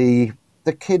the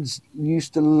kids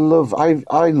used to love.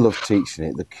 I love teaching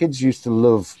it. The kids used to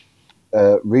love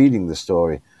reading the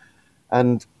story,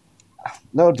 and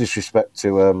no disrespect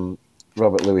to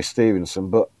Robert Louis Stevenson,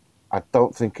 but I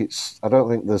don't think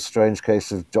The Strange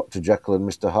Case of Dr. Jekyll and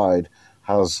Mr. Hyde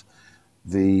has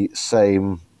the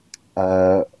same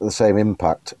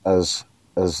impact as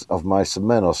Of Mice and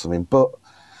Men or something. But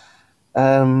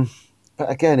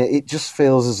again, it just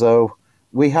feels as though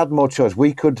we had more choice.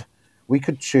 We could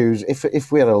choose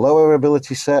if we had a lower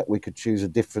ability set, we could choose a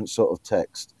different sort of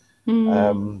text.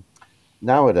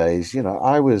 Nowadays,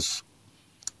 I was,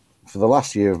 for the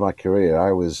last year of my career, I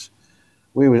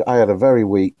had a very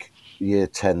weak year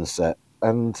 10 set,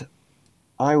 and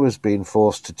I was being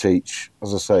forced to teach,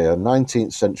 as I say, a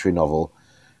 19th century novel,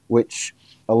 which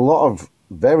a lot of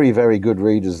very, very good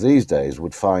readers these days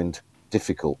would find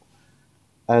difficult.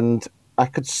 And I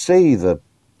could see the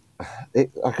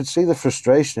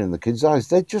frustration in the kids' eyes.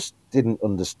 They just didn't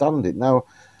understand it. Now,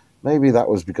 maybe that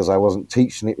was because I wasn't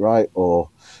teaching it right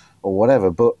or whatever,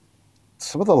 but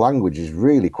some of the language is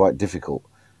really quite difficult.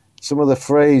 Some of the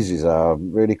phrases are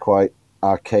really quite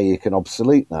archaic and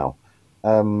obsolete now.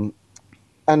 And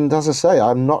as I say,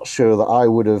 I'm not sure that I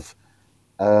would have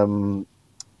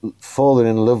fallen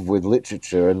in love with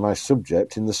literature and my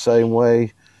subject in the same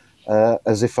way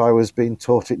as if I was being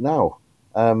taught it now.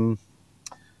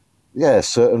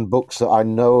 Certain books that I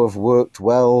know have worked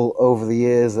well over the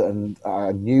years, and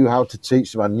I knew how to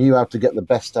teach them. I knew how to get the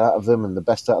best out of them and the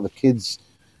best out of the kids.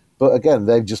 But again,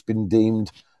 they've just been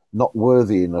deemed not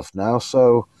worthy enough now.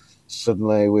 So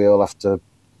suddenly we all have to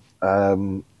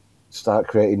start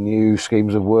creating new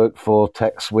schemes of work for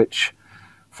texts which,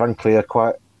 frankly, are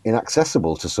quite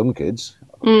inaccessible to some kids.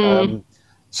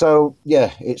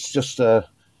 It's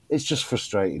just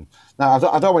frustrating. Now,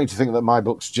 I don't want you to think that my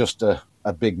book's just a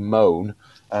big moan.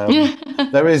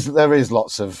 There is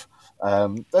lots of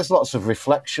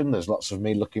reflection. There's lots of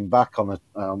me looking back on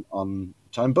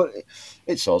time, but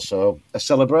it's also a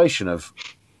celebration of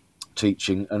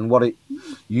teaching and what it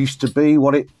used to be,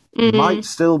 what it might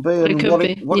still be, and what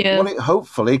it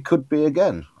hopefully could be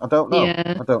again. I don't know.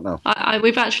 I don't know.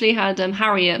 We've actually had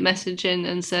Harriet message in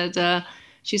and said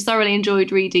she's thoroughly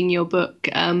enjoyed reading your book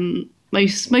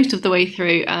most of the way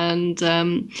through,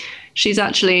 and she's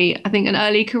actually, I think, an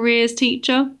early careers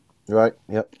teacher. Right,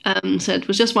 yep.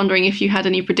 Was just wondering if you had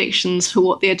any predictions for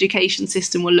what the education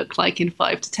system will look like in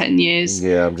 5 to 10 years.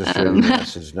 Yeah, I'm just reading the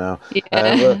message now.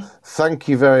 Thank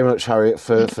you very much, Harriet,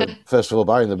 for first of all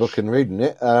buying the book and reading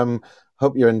it.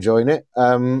 Hope you're enjoying it.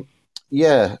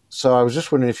 So I was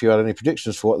just wondering if you had any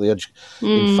predictions for what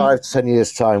in 5 to 10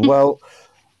 years' time. Well,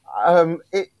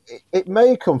 it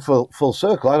may come full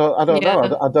circle. I don't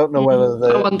know. I don't know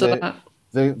whether I wonder that.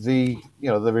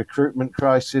 The recruitment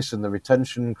crisis and the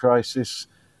retention crisis,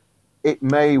 it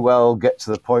may well get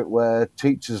to the point where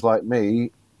teachers like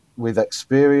me, with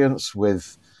experience,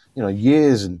 with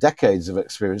years and decades of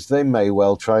experience, they may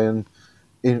well try and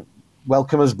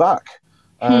welcome us back.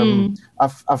 I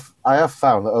have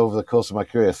found that over the course of my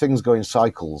career, things go in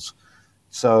cycles.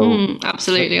 So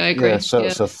absolutely, I agree.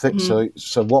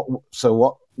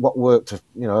 What worked,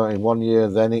 in 1 year,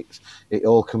 then it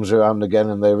all comes around again,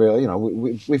 and they really,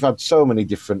 we've had so many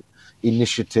different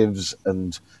initiatives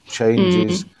and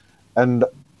changes, and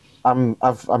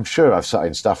I'm sure I've sat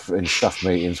in staff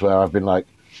meetings where I've been like,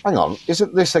 hang on,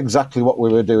 isn't this exactly what we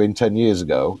were doing 10 years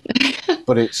ago?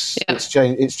 But it's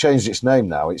changed its name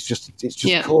now. It's just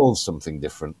called something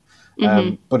different,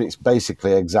 but it's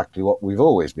basically exactly what we've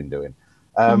always been doing.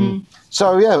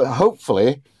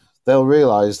 Hopefully they'll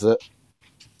realise that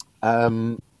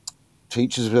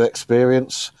teachers with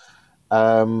experience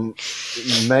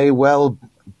may well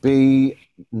be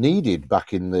needed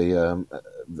back in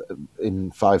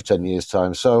 5-10 years'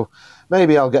 time. So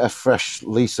maybe I'll get a fresh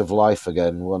lease of life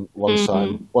again once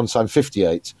I'm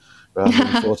 58 rather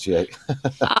than 48.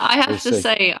 I have to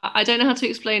say, I don't know how to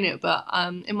explain it, but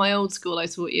in my old school I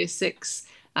taught year 6,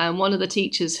 and one of the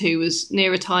teachers who was near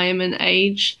retirement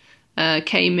age,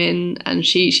 came in, and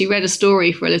she read a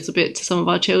story for a little bit to some of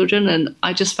our children, and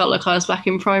I just felt like I was back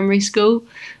in primary school.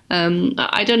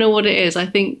 I don't know what it is. I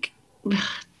think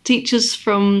teachers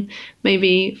from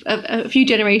maybe a few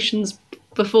generations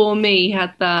before me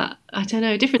had that, I don't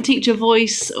know, different teacher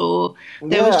voice, or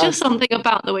there was just something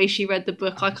about the way she read the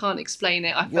book. I can't explain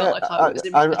it. I felt like I was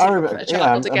in a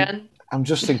child again. I'm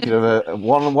just thinking of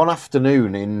one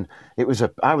afternoon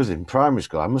I was in primary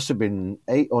school. I must have been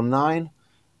 8 or 9,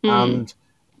 and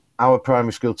our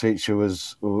primary school teacher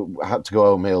had to go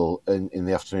home ill in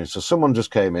the afternoon. So someone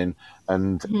just came in,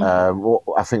 and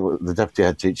I think the deputy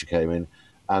head teacher came in,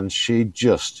 and she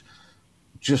just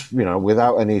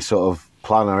without any sort of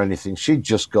plan or anything, she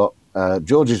just got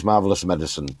George's Marvelous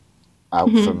Medicine out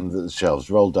from the shelves,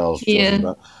 Roald Dahl's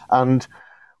children. And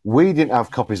we didn't have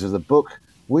copies of the book.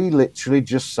 We literally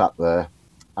just sat there,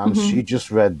 and she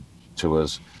just read to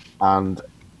us, and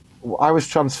I was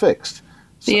transfixed.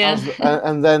 So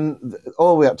and then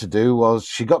all we had to do was,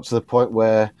 she got to the point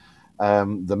where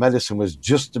the medicine was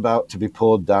just about to be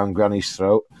poured down Granny's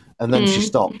throat, and then she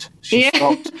stopped. She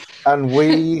stopped, and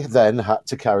we then had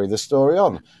to carry the story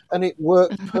on, and it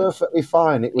worked perfectly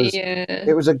fine.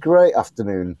 It was a great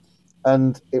afternoon,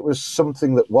 and it was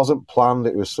something that wasn't planned.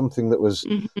 It was something that was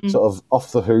sort of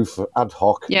off the hoof, ad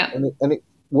hoc, and it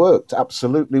worked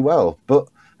absolutely well. But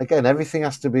again, everything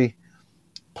has to be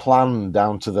planned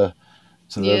down to the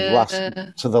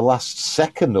last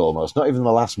second, almost, not even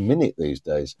the last minute these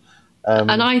days.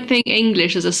 And I think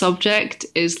English as a subject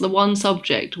is the one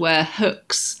subject where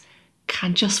hooks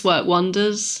can just work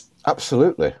wonders.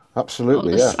 Absolutely.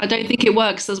 Yeah. I don't think it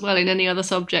works as well in any other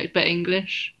subject but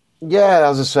English. Yeah,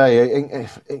 as I say,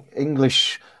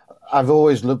 English, I've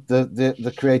always loved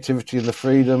the creativity and the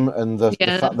freedom, and the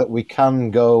fact that we can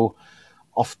go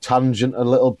off tangent a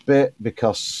little bit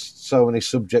because so many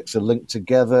subjects are linked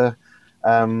together.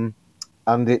 And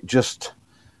it just,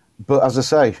 but as I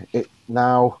say,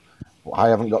 now I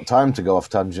haven't got time to go off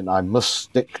tangent. I must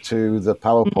stick to the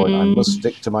PowerPoint. I must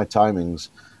stick to my timings.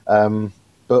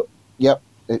 But yep,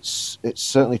 it's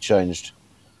certainly changed.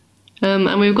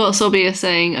 And we've got Sobia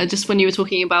saying, just when you were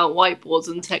talking about whiteboards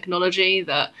and technology,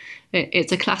 that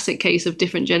it's a classic case of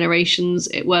different generations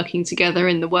working together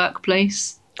in the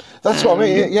workplace. That's what I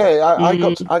mean. Yeah,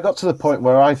 I got to the point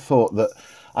where I felt that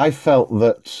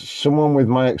someone with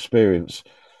my experience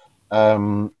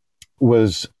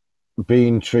was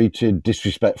being treated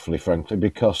disrespectfully, frankly,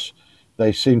 because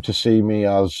they seem to see me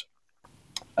as,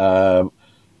 I'm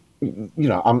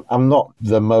not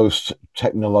the most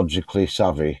technologically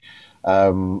savvy,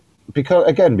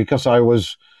 because I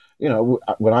was,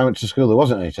 when I went to school there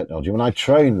wasn't any technology. When I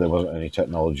trained there wasn't any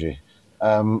technology,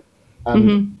 and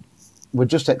we're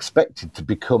just expected to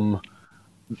become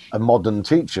a modern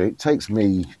teacher. It takes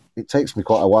me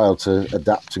quite a while to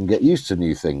adapt and get used to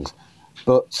new things,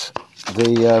 but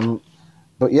we're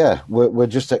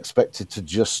just expected to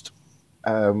just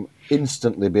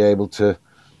instantly be able to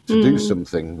do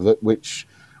something which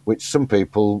some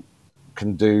people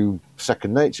can do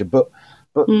second nature. But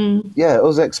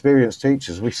us experienced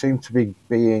teachers, we seem to be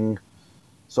being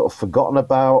sort of forgotten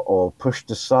about or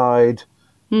pushed aside.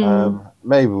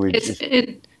 Maybe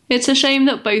it's a shame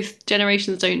that both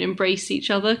generations don't embrace each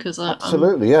other, because I'm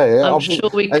sure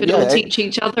we could all teach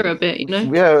each other a bit,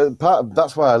 Yeah,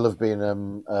 that's why I love being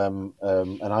an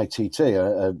ITT,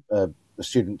 a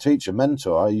student teacher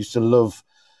mentor. I used to love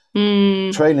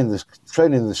training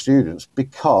the students,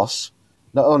 because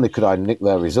not only could I nick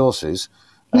their resources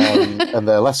and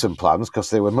their lesson plans because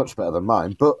they were much better than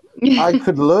mine, but I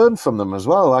could learn from them as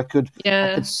well. I could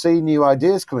see new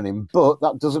ideas coming in, but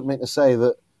that doesn't mean to say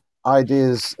that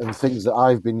ideas and things that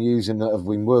I've been using that have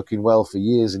been working well for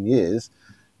years and years,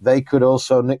 they could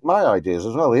also nick my ideas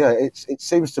as well. Yeah, it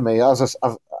seems to me, as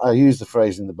I use the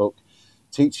phrase in the book,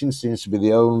 teaching seems to be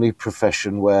the only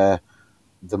profession where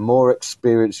the more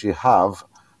experience you have,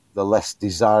 the less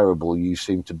desirable you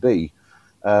seem to be.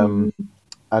 And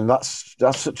that's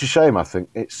such a shame, I think.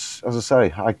 It's, as I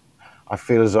say, I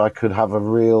feel as though I could have a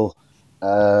real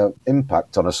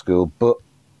impact on a school, but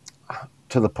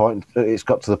it's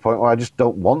got to the point where I just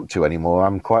don't want to anymore.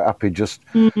 I'm quite happy just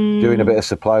doing a bit of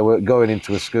supply work, going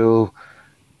into a school,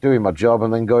 doing my job,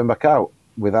 and then going back out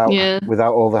without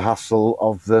all the hassle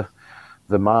of the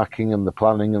marking and the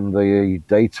planning and the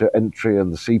data entry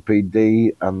and the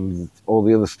CPD and all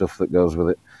the other stuff that goes with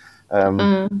it.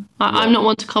 I'm not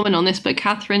one to comment on this, but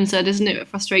Catherine said, isn't it a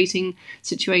frustrating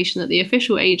situation that the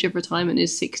official age of retirement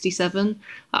is 67?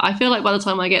 I feel like by the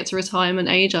time I get to retirement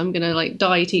age, I'm going to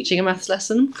die teaching a maths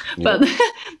lesson. But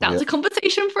that's a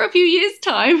conversation for a few years'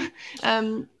 time.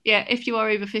 If you are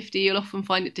over 50, you'll often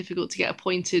find it difficult to get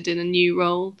appointed in a new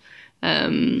role.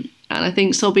 And I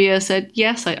think Sobia said,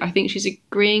 yes, I think she's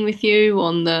agreeing with you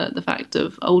on the fact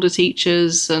of older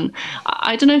teachers. And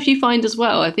I don't know if you find as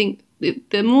well, I think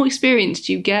the more experienced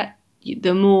you get,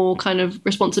 the more kind of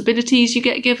responsibilities you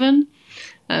get given.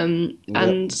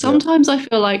 And sometimes I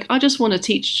feel like I just want to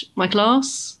teach my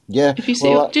class. Yeah. If you see,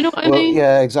 do you know what I mean?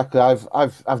 Yeah, exactly.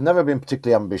 I've never been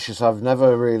particularly ambitious. I've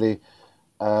never really,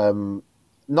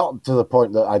 not to the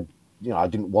point that I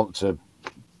didn't want to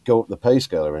go up the pay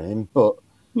scale or anything, but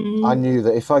I knew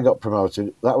that if I got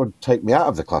promoted, that would take me out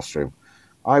of the classroom.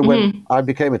 I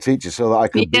became a teacher so that I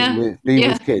could be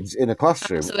with kids in a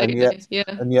classroom. Absolutely.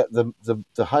 And yet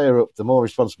the higher up, the more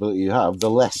responsibility you have, the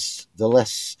less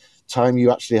time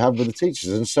you actually have with the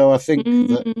teachers. And so I think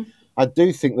I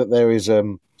do think that there is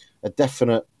a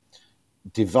definite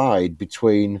divide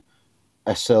between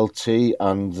SLT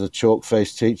and the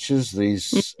chalk-faced teachers.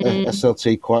 These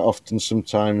SLT quite often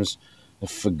sometimes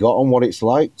have forgotten what it's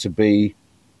like to be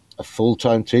a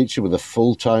full-time teacher with a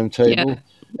full timetable.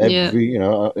 Every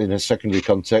in a secondary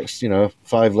context,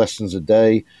 5 lessons a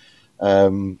day,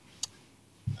 and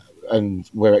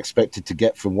we're expected to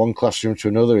get from one classroom to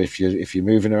another if you're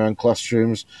moving around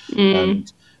classrooms, and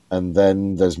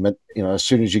then there's as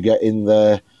soon as you get in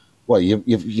there, well,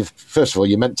 you've first of all,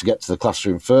 you're meant to get to the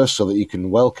classroom first so that you can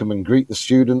welcome and greet the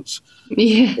students.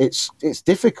 Yeah. It's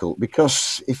difficult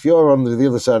because if you're on the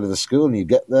other side of the school and you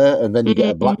get there and then you get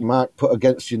a black mark put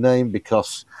against your name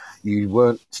because you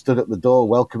weren't stood at the door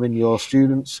welcoming your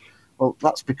students, well,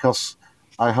 that's because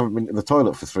I haven't been to the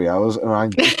toilet for 3 hours and I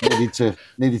just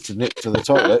needed to nip to the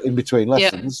toilet in between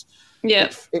lessons. Yeah.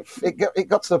 It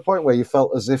got to the point where you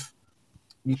felt as if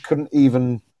you couldn't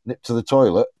even nip to the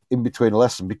toilet in between a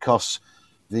lesson because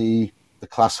the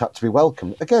class had to be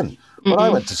welcomed. Again, when I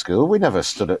went to school, we never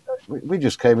stood at. We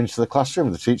just came into the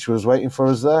classroom. The teacher was waiting for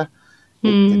us there.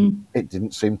 It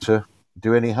didn't seem to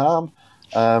do any harm.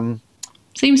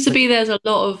 Seems to be there's a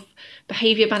lot of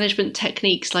behaviour management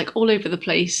techniques like all over the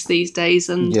place these days,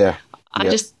 and I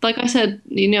just, like I said,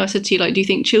 I said to you, like, do you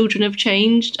think children have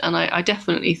changed? And I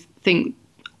definitely think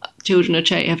children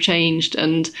have changed,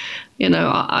 and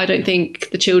I don't think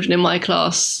the children in my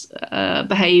class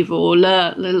behave or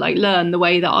learn the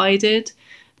way that I did.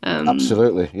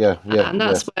 Absolutely, yeah. And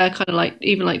that's where kind of like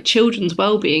even like children's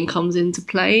well-being comes into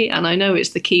play. And I know it's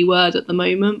the key word at the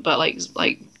moment, but like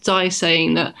Di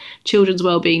saying that children's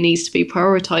well-being needs to be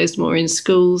prioritised more in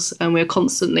schools, and we're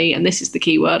constantly, and this is the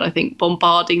key word, I think,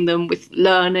 bombarding them with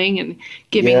learning and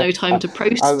giving no time to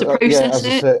process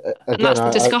it. And that's the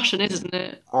discussion, isn't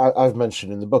it? I've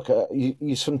mentioned in the book,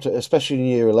 you sometimes, especially in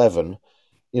year 11,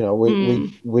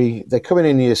 they come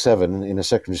in year 7 in a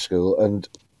secondary school, and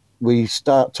we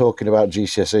start talking about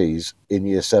GCSEs in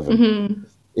year 7,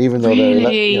 even though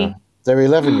they're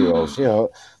 11-year-olds.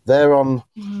 They're on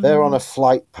a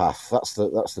flight path. That's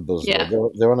the buzzword. Yeah.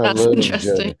 They're on a learning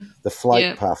journey. The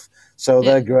flight path. So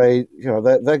their grade,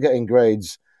 they're getting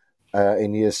grades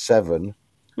in year 7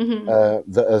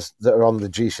 that are on the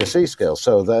GCSE scale.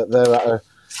 So they're at a,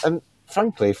 and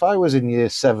frankly, if I was in year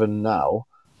 7 now,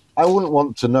 I wouldn't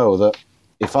want to know that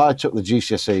if I took the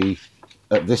GCSE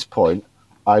at this point,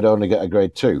 I'd only get a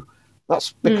grade 2.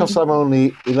 That's because I'm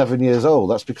only 11 years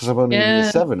old. That's because I'm only in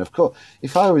year 7. Of course,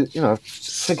 if I was,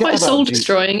 forget quite about soul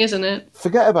destroying, isn't it?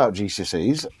 Forget about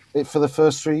GCSEs for the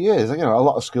first 3 years. A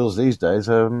lot of schools these days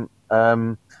are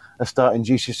starting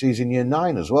GCSEs in year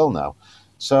 9 as well now.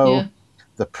 So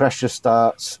the pressure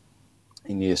starts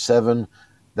in year 7.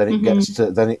 Then it gets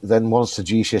to then once the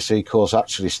GCSE course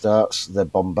actually starts, they're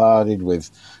bombarded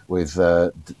with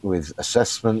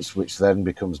assessments, which then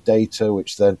becomes data,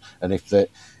 which then, and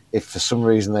if for some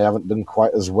reason they haven't done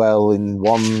quite as well in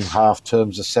one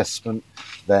half-term's assessment,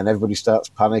 then everybody starts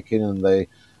panicking and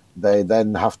they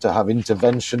then have to have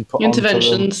interventions.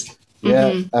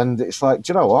 And it's like,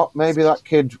 do you know what? Maybe that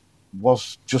kid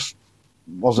wasn't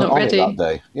on ready. It that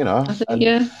day,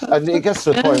 And it gets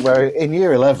to the point where in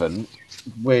year 11,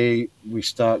 we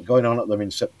start going on at them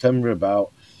in September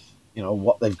about,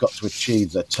 what they've got to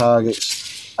achieve, their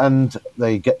targets, and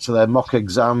they get to their mock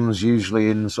exams usually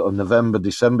in sort of November,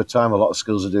 December time. A lot of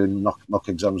schools are doing mock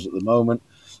exams at the moment.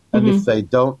 And if they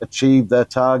don't achieve their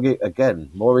target, again,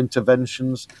 more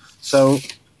interventions. So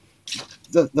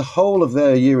the whole of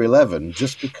their year 11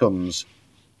 just becomes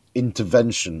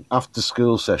intervention after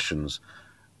school sessions.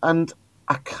 And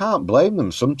I can't blame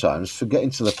them sometimes for getting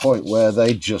to the point where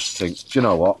they just think, do you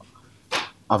know what?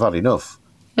 I've had enough.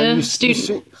 And you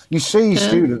see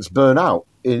students burn out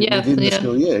within the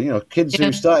school year. Kids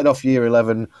who started off year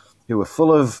 11 who were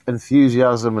full of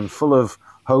enthusiasm and full of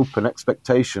hope and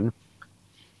expectation,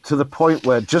 to the point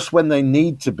where just when they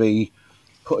need to be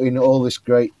putting all this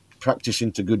great practice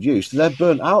into good use, they're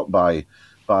burnt out by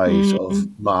sort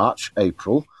of March,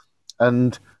 April,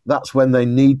 and that's when they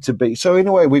need to be. So in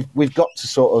a way, we've got to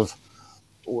sort of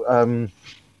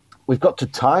we've got to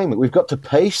time it. We've got to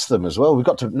pace them as well. We've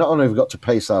got to not only have we got to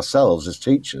pace ourselves as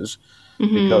teachers,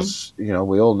 because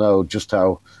we all know just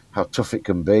how tough it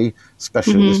can be,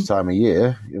 especially at this time of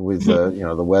year with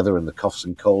the weather and the coughs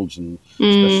and colds, and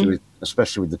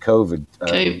especially with the COVID.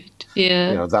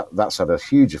 That's had a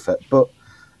huge effect. But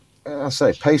I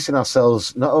say pacing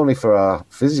ourselves not only for our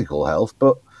physical health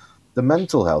but the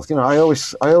mental health. I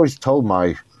always told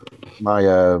my year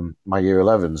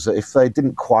 11s that if they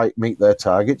didn't quite meet their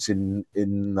targets in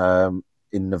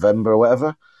November or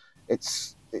whatever,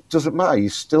 it doesn't matter.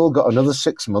 You've still got another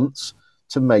 6 months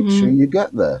to make sure you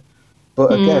get there.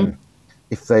 But again,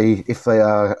 if they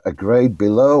are a grade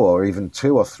below, or even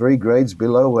 2 or 3 grades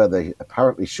below where they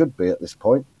apparently should be at this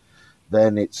point,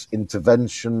 then it's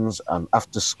interventions and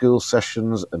after-school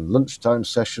sessions and lunchtime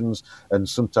sessions and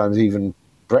sometimes even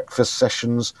breakfast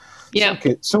sessions. Yeah.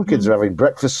 Some kids are having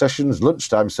breakfast sessions,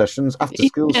 lunchtime sessions,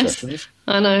 after-school sessions.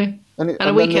 I know. And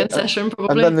a weekend session,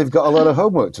 probably. And then they've got a lot of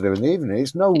homework to do in the evening.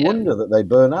 It's no wonder that they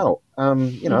burn out.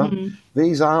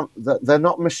 They're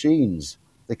not machines.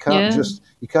 They can't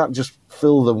you can't just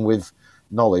fill them with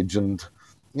knowledge, and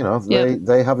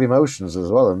they have emotions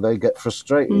as well, and they get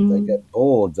frustrated, they get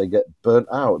bored, they get burnt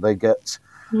out, they get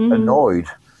annoyed,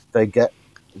 they get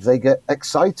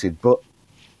excited, but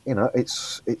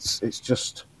it's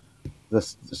just the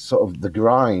sort of the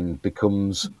grind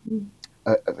becomes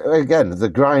again the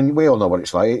grind. We all know what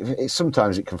it's like.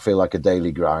 Sometimes it can feel like a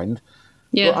daily grind.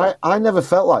 Yeah, but I never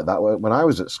felt like that when I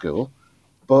was at school.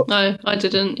 But no, I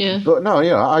didn't. Yeah, but no,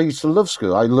 I used to love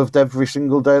school. I loved every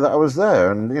single day that I was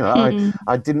there, and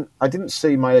I didn't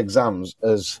see my exams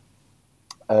as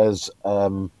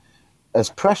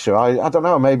pressure. I don't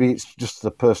know. Maybe it's just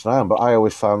the person I am, but I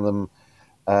always found them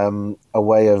a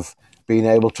way of being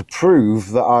able to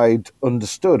prove that I'd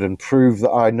understood and prove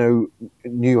that I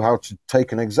knew how to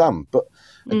take an exam. But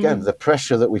again, the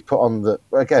pressure that we put on the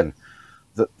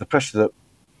pressure that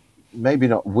maybe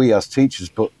not we as teachers,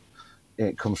 but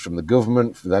it comes from the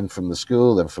government, then from the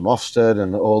school, then from Ofsted,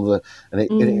 and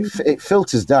it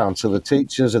filters down to the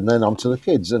teachers and then onto the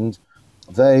kids, and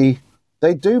they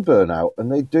do burn out,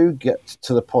 and they do get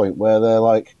to the point where they're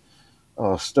like,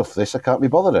 "Oh, stuff this! I can't be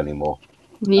bothered anymore."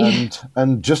 Yeah.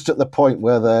 And just at the point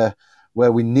where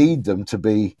we need them to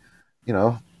be,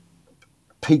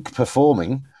 peak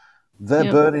performing,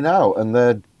 they're burning out and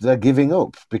they're giving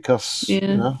up because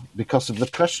because of the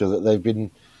pressure that they've been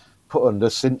put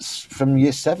under from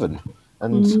year 7,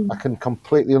 and I can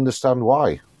completely understand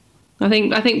why. I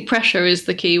think pressure is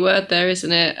the key word there,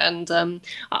 isn't it? And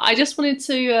I just wanted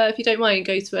to, if you don't mind,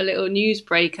 go to a little news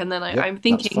break, and then I'm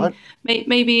thinking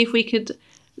maybe if we could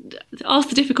ask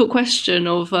the difficult question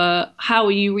of how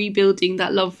are you rebuilding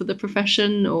that love for the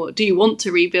profession, or do you want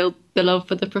to rebuild the love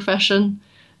for the profession?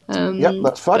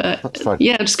 That's fine. That's fine.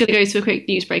 Yeah, I'm just going to go to a quick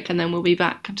news break and then we'll be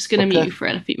back. I'm just going to mute you for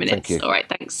a few minutes. Thank you. All right,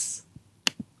 thanks.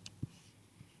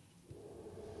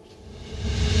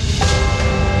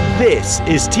 This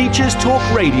is Teachers Talk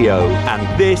Radio,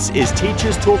 and this is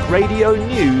Teachers Talk Radio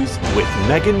News with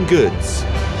Megan Goods.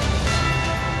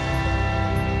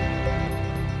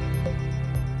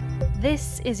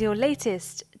 This is your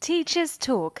latest Teachers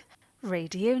Talk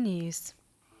Radio News.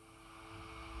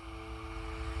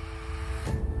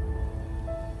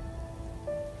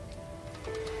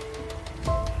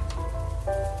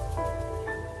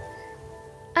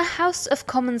 A House of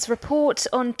Commons report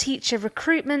on teacher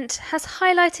recruitment has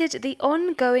highlighted the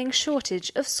ongoing shortage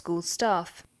of school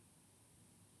staff.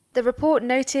 The report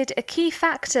noted a key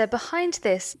factor behind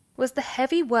this was the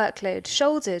heavy workload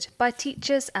shouldered by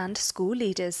teachers and school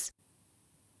leaders.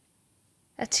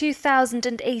 A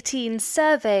 2018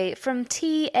 survey from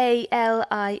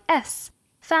TALIS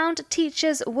found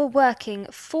teachers were working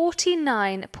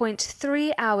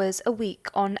 49.3 hours a week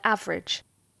on average,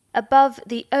 above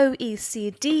the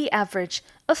OECD average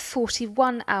of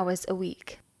 41 hours a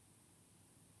week.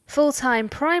 Full-time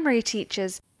primary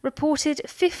teachers reported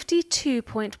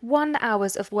 52.1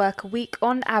 hours of work a week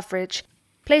on average,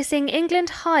 placing England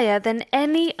higher than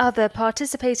any other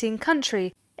participating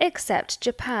country except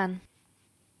Japan.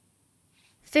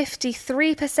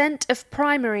 53% of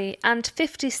primary and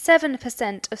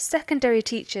 57% of secondary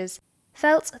teachers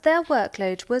felt their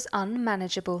workload was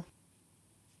unmanageable.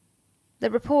 The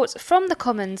report from the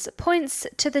Commons points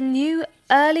to the new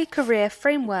early career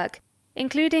framework,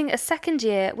 including a second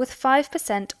year with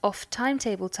 5% off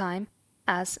timetable time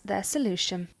as their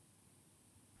solution.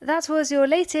 That was your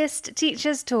latest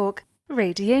Teachers Talk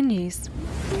Radio News.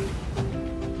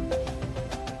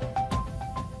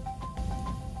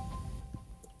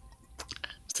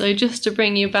 So just to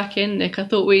bring you back in, Nick, I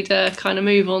thought we'd kind of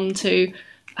move on to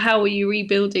how are you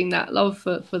rebuilding that love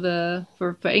for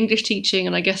English teaching,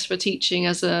 and I guess for teaching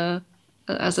as a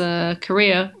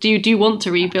career. Do you want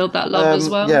to rebuild that love as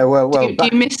well? Yeah, well, do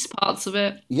you miss parts of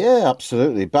it? Yeah,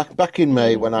 absolutely. Back in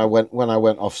May when I went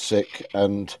off sick,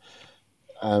 and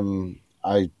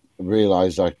I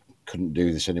realised I couldn't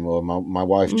do this anymore. My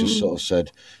wife just sort of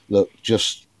said, "Look,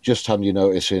 just hand your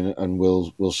notice in, and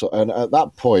we'll." And at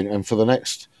that point, and for the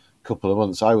next couple of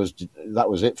months, that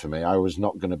was it for me. I was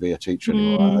not going to be a teacher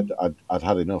anymore. I'd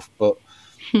had enough. But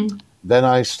then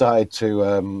I started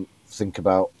to think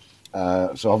about.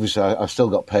 So obviously, I still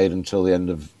got paid until the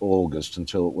end of August,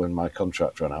 until when my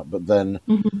contract ran out. But then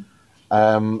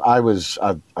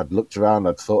I'd looked around,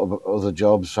 I'd thought of other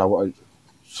jobs. I wanted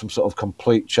some sort of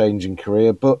complete change in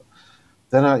career. But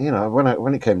then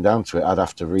when it came down to it, I'd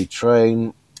have to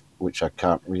retrain, which I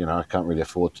can't really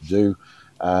afford to do.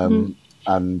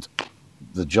 And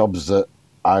the jobs that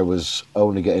I was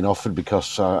only getting offered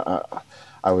because I'm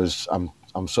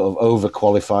sort of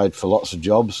overqualified for lots of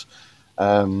jobs.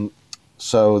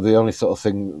 So the only sort of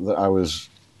thing that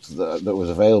that was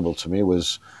available to me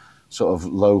was sort of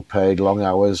low paid, long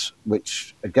hours,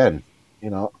 which again,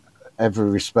 every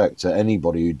respect to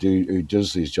anybody who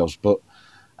does these jobs, but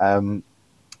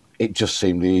it just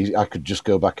seemed easy. I could just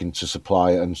go back into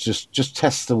supply and just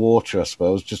test the water, I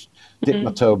suppose, just dip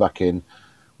my toe back in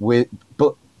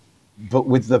but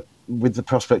with the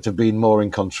prospect of being more in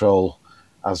control,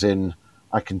 as in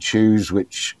I can choose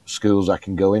which schools I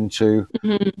can go into.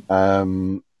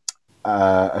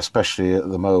 Especially at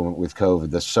the moment with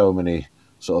COVID, there's so many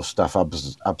sort of staff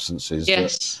absences.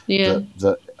 Yes,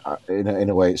 that in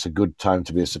a way it's a good time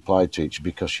to be a supply teacher,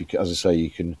 because as I say,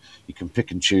 you can pick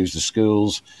and choose the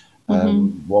schools.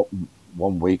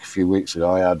 One week, a few weeks ago,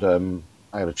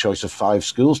 I had a choice of 5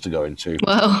 schools to go into.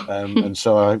 Wow. And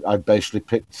so I basically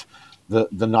picked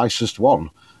the nicest one.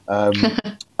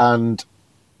 And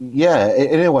yeah,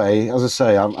 in a way, as I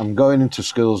say, I'm going into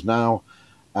schools now,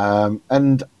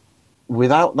 and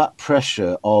without that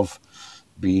pressure of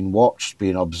being watched,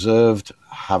 being observed,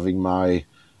 having my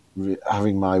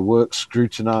work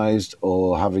scrutinised,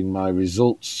 or having my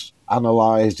results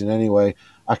analysed in any way,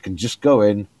 I can just go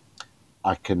in,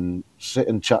 I can sit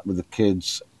and chat with the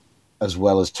kids as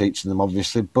well as teaching them,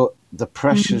 obviously, but the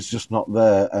pressure's just not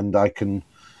there, and I can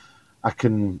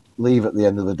leave at the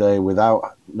end of the day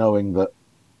without knowing that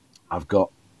I've got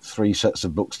 3 sets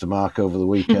of books to mark over the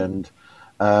weekend.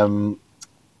 Again,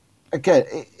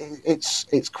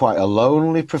 it's quite a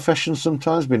lonely profession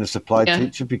sometimes, being a supply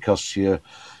teacher, because you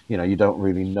don't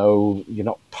really know, you're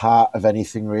not part of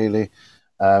anything really.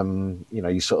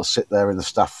 You sort of sit there in the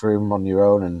staff room on your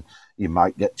own, and you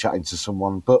might get chatting to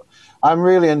someone. But I'm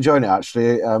really enjoying it,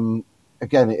 actually.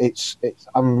 Again,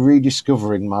 I'm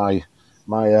rediscovering my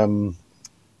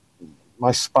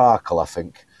sparkle, I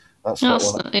think.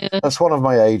 That's one of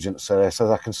my agents says.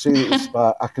 I can see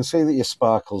that I can see that your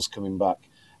sparkle's coming back.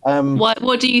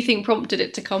 What do you think prompted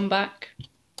it to come back?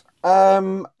 I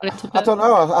don't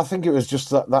know. I think it was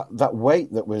just that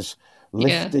weight that was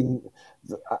lifting.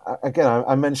 Again,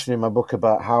 I mentioned in my book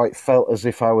about how it felt as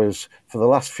if I was, for the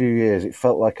last few years, it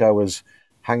felt like I was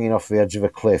hanging off the edge of a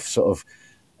cliff, sort of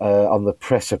on the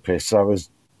precipice. I was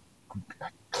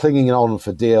clinging on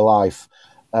for dear life,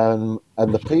 and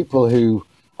the people who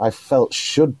I felt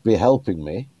should be helping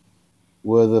me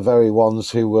were the very ones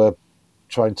who were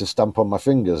trying to stamp on my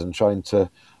fingers and trying to,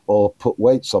 or put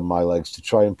weights on my legs to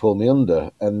try and pull me under.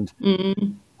 And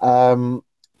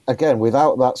again,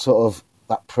 without that sort of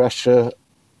that pressure,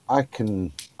 I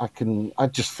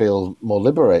just feel more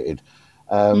liberated.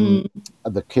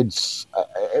 The kids,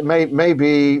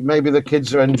 maybe the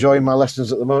kids are enjoying my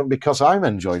lessons at the moment because I'm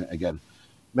enjoying it again.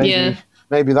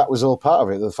 Maybe that was all part of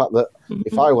it. The fact that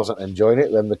if I wasn't enjoying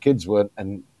it, then the kids weren't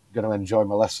going to enjoy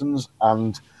my lessons,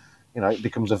 and it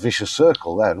becomes a vicious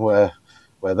circle then where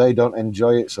they don't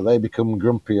enjoy it, so they become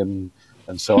grumpy, and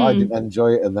so I didn't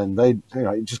enjoy it, and then they,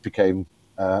 it just became,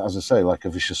 as I say, like a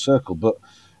vicious circle. But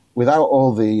without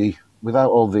all the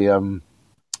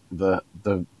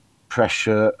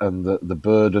pressure and the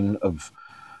burden of,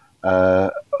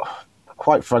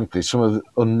 quite frankly, some of the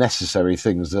unnecessary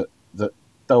things that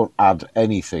don't add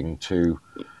anything to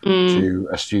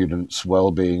a student's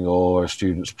well-being or a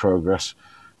student's progress.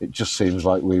 It just seems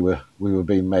like we were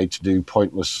being made to do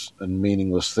pointless and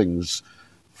meaningless things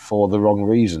for the wrong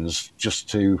reasons, just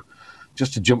to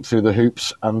jump through the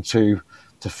hoops and to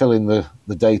fill in the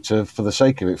data for the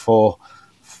sake of it. For,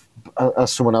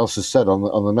 as someone else has said on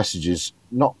the messages,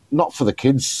 not for the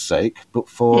kids' sake, but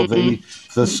for the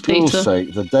school's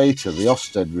sake, the data, the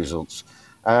Ofsted results.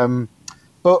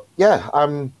 but yeah,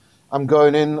 I'm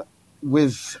going in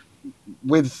with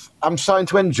I'm starting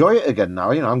to enjoy it again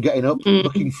now. I'm getting up,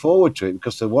 looking forward to it,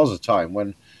 because there was a time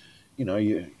when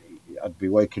I'd be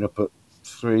waking up at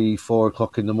 3-4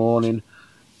 o'clock in the morning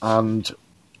and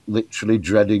literally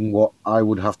dreading what I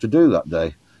would have to do that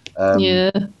day.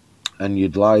 Yeah. And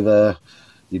you'd lie there,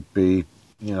 you'd be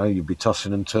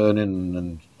tossing and turning,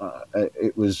 and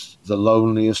it was the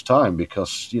loneliest time,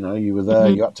 because you were there,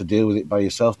 you had to deal with it by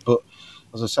yourself. But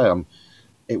as I say,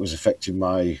 it was affecting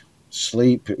my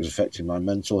sleep, it was affecting my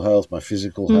mental health, my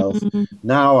physical health.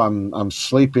 Now I'm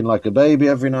sleeping like a baby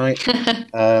every night.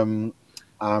 I'm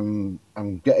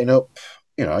getting up.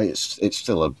 It's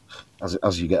still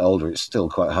as you get older, it's still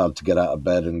quite hard to get out of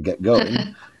bed and get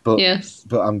going. But Yes.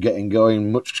 but I'm getting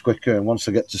going much quicker, and once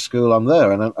I get to school, I'm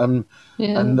there. And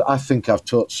I think I've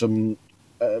taught some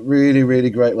really, really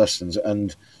great lessons.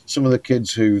 And some of the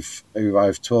kids who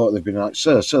I've taught, they've been like,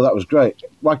 "Sir, that was great.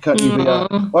 Why can't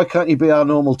you be our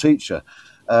normal teacher?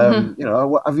 Have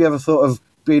you ever thought of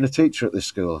being a teacher at this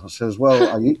school?" I says, "Well,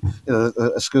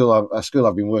 a school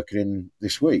I've been working in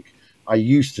this week, I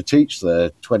used to teach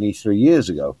there 23 years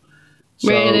ago." So,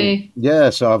 really? Yeah.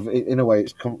 So in a way,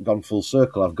 it's gone full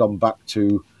circle. I've gone back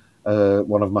to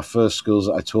one of my first schools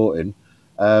that I taught in,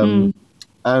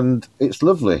 and it's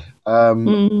lovely.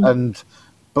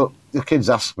 But the kids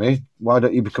ask me, "Why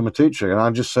don't you become a teacher?" And I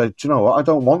just say, "Do you know what? I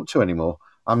don't want to anymore.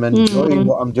 I'm enjoying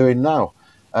what I'm doing now."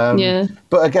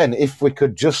 But again, if we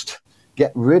could just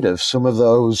get rid of some of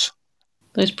those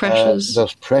pressures,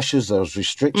 those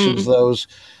restrictions,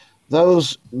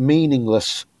 those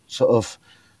meaningless sort of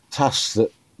tasks that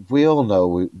we all know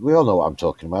what I'm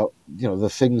talking about. The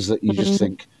things that you just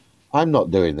think, I'm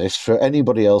not doing this for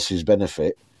anybody else's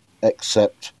benefit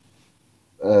except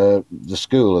the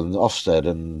school and Ofsted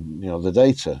and the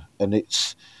data. And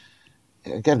that's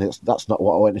not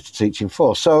what I went into teaching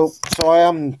for. So I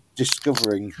am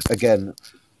discovering again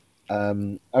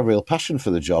a real passion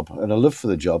for the job and a love for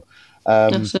the job.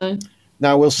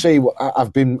 Now we'll see.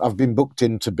 I've been booked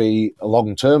in to be a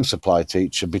long-term supply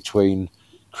teacher between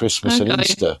Christmas and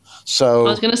Easter. So I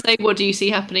was going to say, what do you see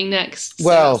happening next? In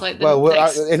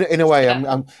a way,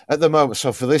 I'm at the moment.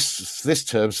 So for this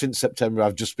term, since September,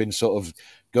 I've just been sort of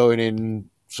going in,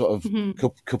 sort of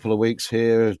couple of weeks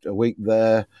here, a week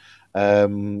there,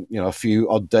 a few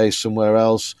odd days somewhere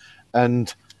else,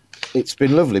 and it's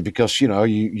been lovely because you know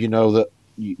that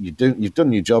you've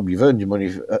done your job, you've earned your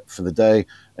money for the day,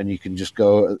 and you can just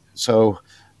go.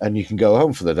 And you can go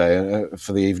home for the day,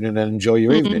 for the evening, and enjoy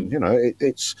your evening.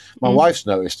 It's my wife's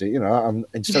noticed it. I'm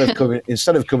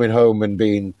instead of coming home and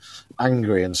being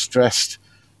angry and stressed,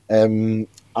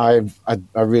 I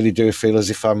really do feel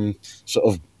as if I'm sort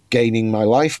of gaining my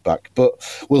life back. But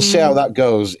we'll see how that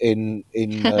goes in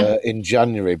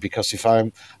January, because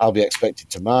I'll be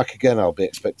expected to mark again. I'll be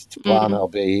expected to plan. I'll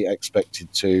be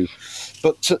expected to,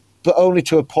 but only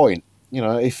to a point.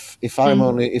 If I'm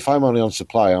only on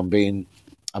supply, I'm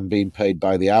being paid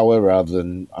by the hour rather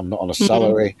than I'm not on a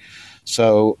salary.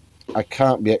 So I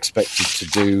can't be expected to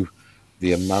do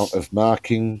the amount of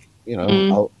marking.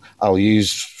 I'll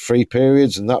use free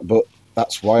periods and that, but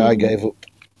that's why I gave up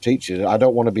teaching. I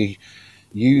don't want to be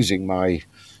using my,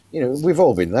 we've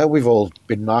all been there. We've all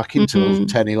been marking till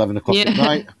 10, 11 o'clock at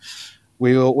night.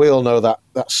 We all know that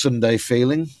Sunday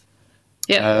feeling.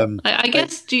 Yeah, I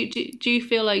guess. Do you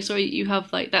feel like you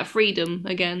have like that freedom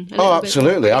again? Oh,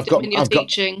 absolutely. I've got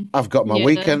my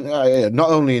weekend. Not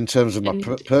only in terms of my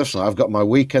personal, I've got my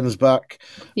weekends back.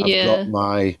 I've got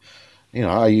my,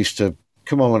 I used to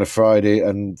come home on a Friday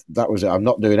and that was it. I'm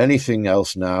not doing anything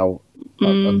else now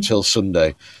until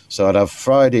Sunday. So I'd have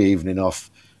Friday evening off.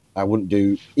 I wouldn't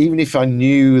do, even if I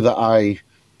knew that I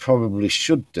probably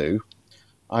should do.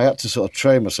 I had to sort of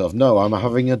train myself. No, I'm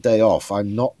having a day off.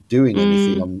 I'm not doing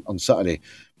anything on Saturday.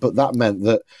 But that meant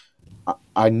that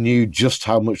I knew just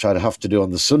how much I'd have to do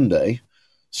on the Sunday.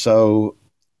 So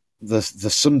the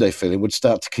Sunday feeling would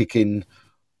start to kick in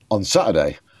on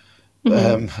Saturday.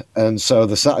 And so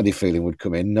the Saturday feeling would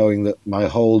come in, knowing that my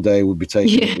whole day would be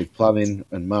taken with planning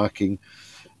and marking.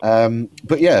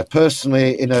 But yeah,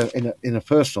 personally, in a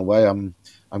personal way, I'm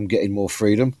getting more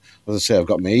freedom. As I say, I've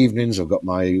got my evenings, I've got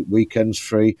my weekends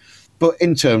free. But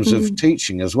in terms of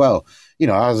teaching as well,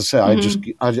 as I say,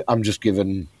 I'm just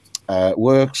given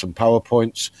work, some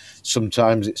PowerPoints.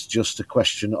 Sometimes it's just a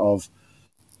question of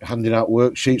handing out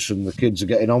worksheets and the kids are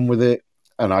getting on with it,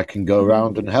 and I can go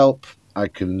around and help. I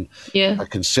can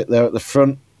sit there at the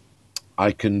front.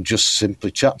 I can just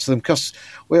simply chat to them, because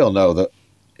we all know that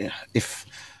if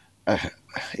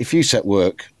you set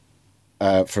work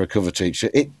for a cover teacher,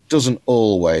 it doesn't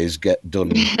always get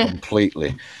done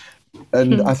completely.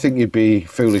 and I think you'd be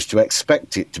foolish to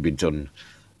expect it to be done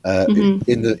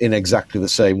in exactly the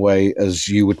same way as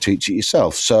you would teach it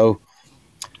yourself. So,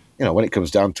 when it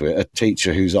comes down to it, a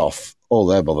teacher who's off, all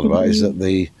they're bothered about is that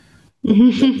the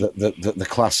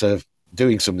class are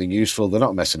doing something useful. They're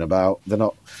not messing about. They're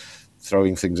not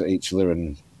throwing things at each other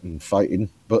and fighting.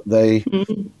 But they,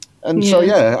 so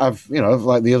I've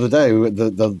like the other day,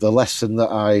 the lesson that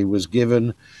I was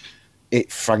given,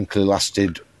 it frankly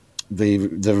lasted.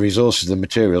 The resources, the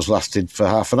materials lasted for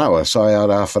half an hour. So I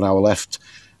had half an hour left.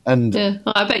 And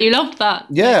I bet you loved that.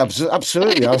 Yeah,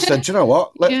 absolutely. I said, you know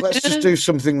what? Let's just do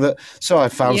something that. So I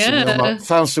found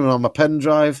something on my pen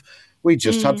drive. We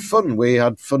just had fun. We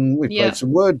had fun. We played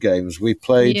some word games. We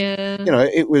played.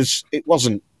 It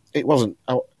wasn't.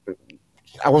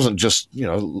 I wasn't just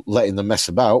letting them mess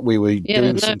about. We were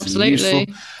doing something useful.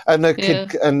 And the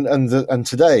kid and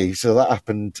today, so that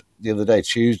happened the other day,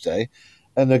 Tuesday.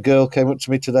 And a girl came up to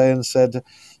me today and said,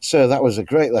 "Sir, that was a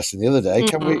great lesson the other day.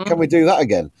 Can we do that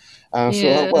again?" And I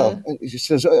said, "Well," she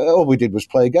says, "all we did was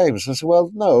play games." And I said, "Well,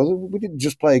 no, we didn't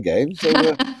just play games.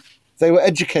 They were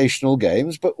educational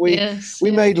games, but we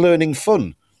made learning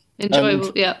fun,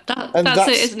 enjoyable." That's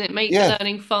it, isn't it? Make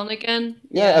learning fun again.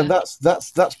 And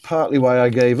that's partly why I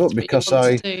gave up, because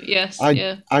I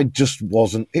just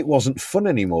wasn't. It wasn't fun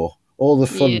anymore. All the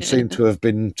fun seemed to have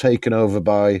been taken over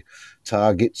by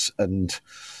targets and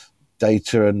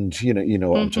data, and you know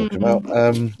what I'm talking about.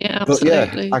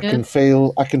 Absolutely. But I can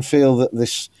feel that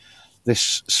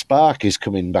this spark is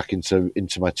coming back into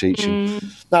my teaching.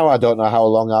 Now I don't know how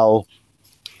long I'll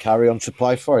carry on to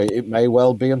apply for it. It may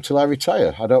well be until I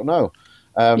retire. I don't know.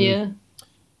 But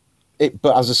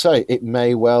as I say, it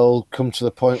may well come to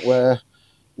the point where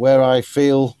I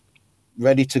feel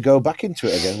ready to go back into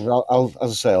it again. I'll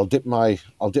as I say, I'll dip my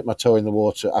toe in the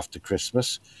water after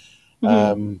Christmas.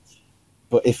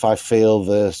 But if I feel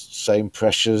the same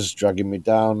pressures dragging me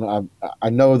down, I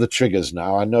know the triggers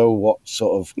now. I know what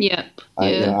sort of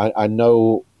I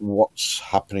know what's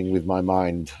happening with my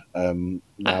mind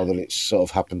now that it's sort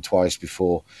of happened twice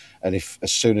before. And if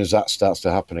as soon as that starts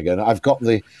to happen again, I've got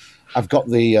the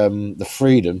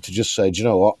freedom to just say, do you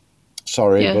know what?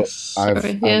 Sorry, but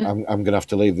I'm going to have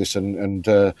to leave this and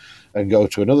go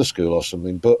to another school or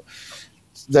something. But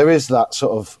there is that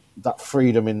sort of that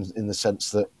freedom in the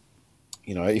sense that,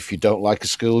 if you don't like a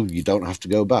school, you don't have to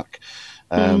go back.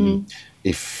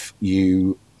 If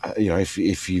you,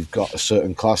 if you've got a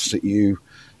certain class that you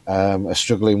are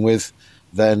struggling with,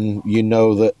 then you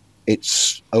know that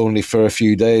it's only for a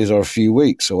few days or a few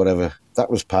weeks or whatever. That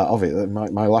was part of it.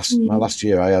 My last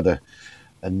year, I had a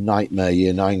nightmare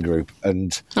Year 9 group,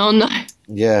 and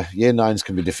Year 9s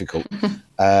can be difficult.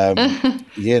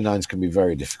 Year 9s can be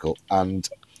very difficult, and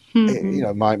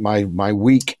my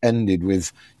week ended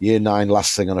with Year 9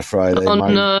 last thing on a Friday.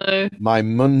 My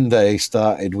Monday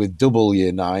started with double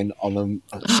Year 9 on them.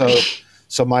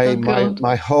 So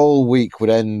my whole week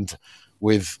would end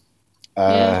with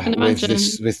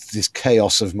this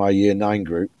chaos of my Year 9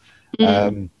 group,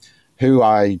 who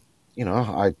I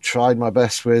tried my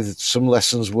best with. Some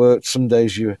lessons worked. Some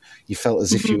days you felt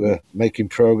as if you were making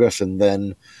progress, and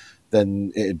then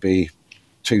it'd be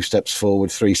 2 steps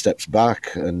forward, 3 steps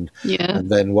back, and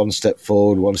then 1 step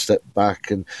forward, 1 step back,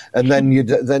 and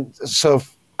then so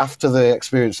after the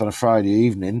experience on a Friday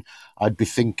evening, I'd be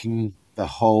thinking the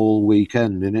whole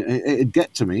weekend, and it'd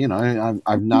get to me.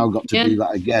 I've now got to do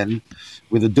that again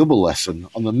with a double lesson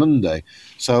on the Monday.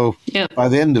 So by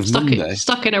the end of Monday,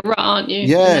 stuck in a rut, aren't you?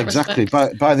 Yeah, exactly.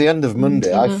 By the end of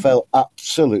Monday, I felt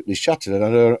absolutely shattered,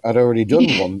 and I'd already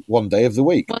done one day of the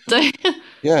week. One day.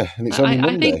 And it's only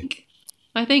Monday.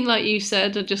 I think, like you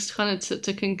said, just kind of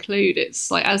to conclude,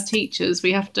 it's like as teachers,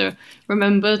 we have to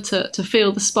remember to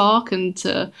feel the spark and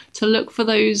to look for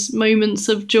those moments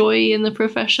of joy in the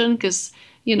profession, because,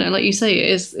 like you say,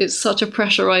 it's such a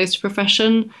pressurized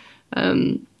profession,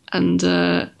 and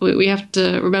we have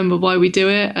to remember why we do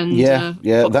it. And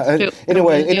in a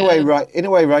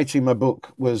way, writing my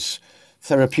book was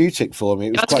therapeutic for me.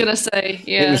 It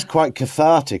was quite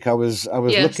cathartic. I was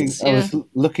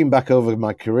looking back over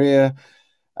my career.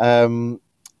 I've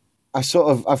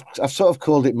sort of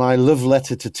called it my love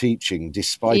letter to teaching,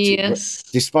 despite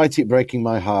it breaking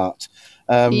my heart.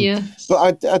 But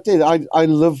I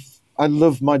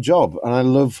love my job, and I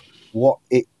love what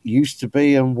it used to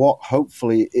be and what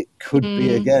hopefully it could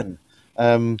be again.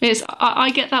 I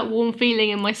get that warm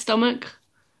feeling in my stomach.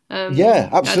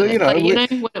 Absolutely.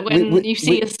 When you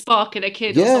see a spark in a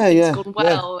kid, or something's gone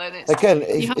well, and it's again,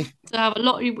 you have to have a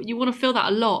lot. You want to feel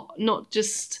that a lot, not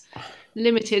just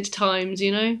limited times.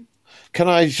 Can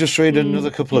I just read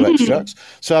another couple of extracts?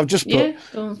 So I've just put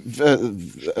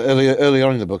early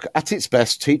on in the book, at its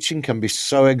best, teaching can be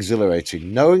so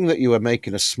exhilarating, knowing that you are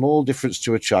making a small difference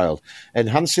to a child,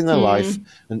 enhancing their life,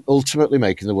 and ultimately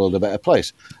making the world a better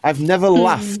place. I've never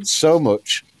laughed so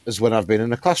much as when I've been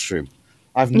in a classroom.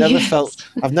 I've never felt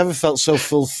so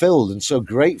fulfilled and so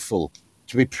grateful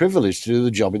to be privileged to do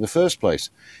the job in the first place.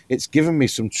 It's given me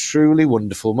some truly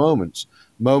wonderful moments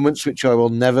which I will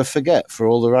never forget for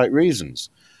all the right reasons.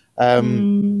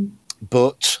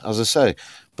 But, as I say,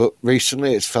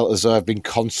 recently it's felt as though I've been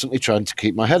constantly trying to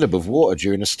keep my head above water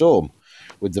during a storm,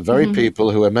 with the very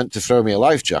people who are meant to throw me a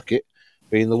life jacket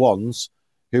being the ones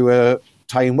who are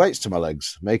tying weights to my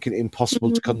legs, making it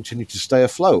impossible to continue to stay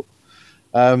afloat.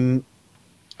 Again,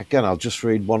 I'll just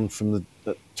read one from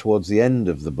towards the end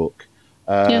of the book.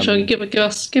 Sure. Give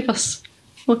us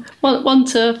one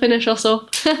to finish us off.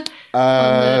 Sorry,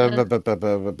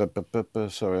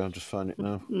 I'll just find it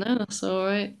now. No, that's all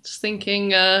right. Just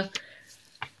thinking,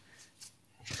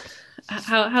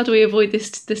 how do we avoid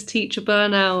this teacher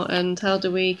burnout, and how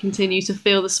do we continue to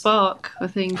feel the spark? I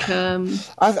think I'm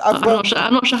not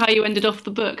sure how you ended off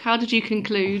the book. How did you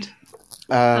conclude?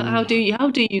 How do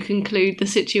you conclude the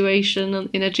situation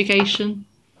in education?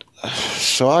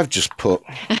 So I've just put.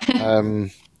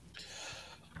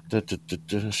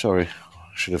 Sorry, I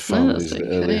should have found these a bit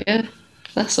earlier. Yeah,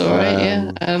 that's all right.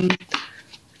 Yeah, I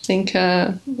think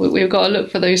we've got to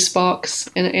look for those sparks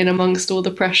in amongst all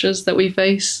the pressures that we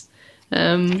face.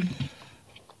 As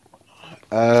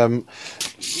I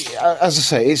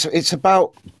say, it's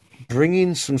about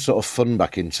bringing some sort of fun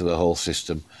back into the whole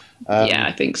system. Yeah,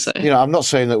 I think so. I'm not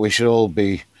saying that we should all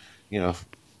be,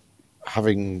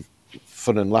 having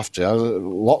fun and laughter.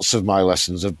 Lots of my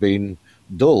lessons have been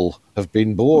dull, have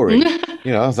been boring.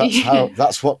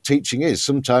 That's what teaching is.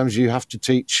 Sometimes you have to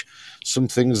teach some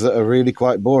things that are really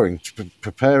quite boring.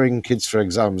 Preparing kids for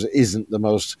exams isn't the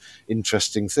most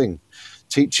interesting thing.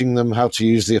 Teaching them how to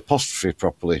use the apostrophe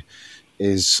properly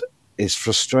is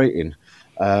frustrating,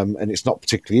 and it's not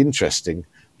particularly interesting.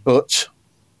 But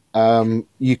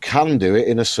you can do it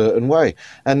in a certain way.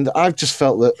 And I've just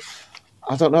felt that,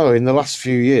 I don't know, in the last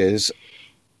few years,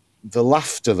 the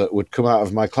laughter that would come out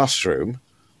of my classroom,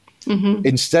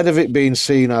 instead of it being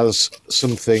seen as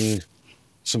something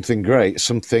great,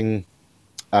 something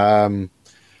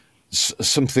that's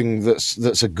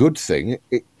a good thing,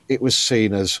 it was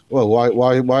seen as, well,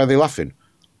 why are they laughing?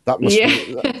 That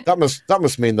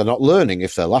must mean they're not learning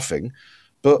if they're laughing.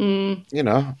 But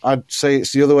I'd say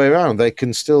it's the other way around. They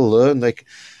can still learn. I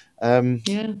don't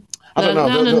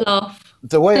know.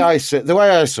 The way I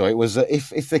saw it was that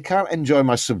if they can't enjoy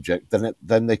my subject,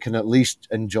 then they can at least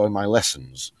enjoy my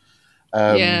lessons.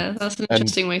 That's an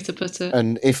interesting way to put it.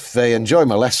 And if they enjoy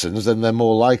my lessons, then they're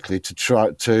more likely to try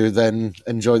to then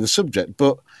enjoy the subject.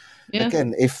 But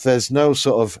again, if there's no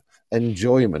sort of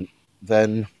enjoyment,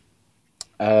 then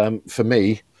for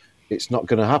me, it's not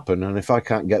going to happen. And if I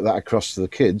can't get that across to the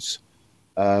kids,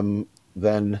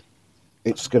 then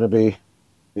it's going to be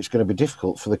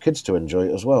difficult for the kids to enjoy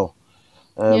it as well.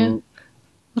 I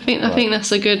think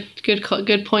that's a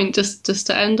good point just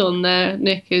to end on there,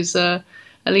 Nick, is at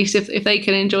least if they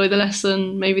can enjoy the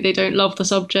lesson, maybe they don't love the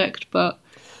subject, but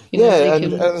they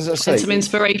can as I say, get some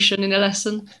inspiration in a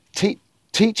lesson.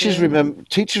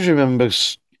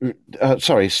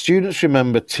 Students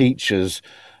remember teachers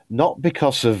not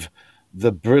because of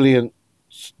the brilliant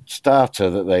starter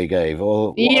that they gave,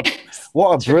 or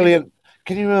what a brilliant.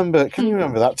 Can you remember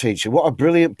that teacher? What a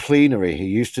brilliant plenary he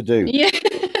used to do. Yeah.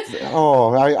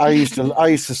 Oh, I used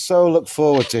to so look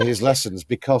forward to his lessons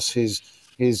because his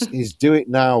do it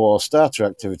now or starter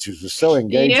activities were so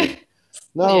engaging.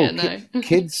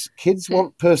 Kids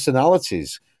want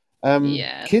personalities.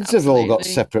 Kids have all got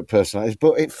separate personalities,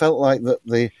 but it felt like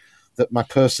that my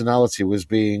personality was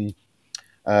being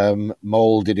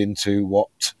molded into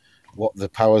what the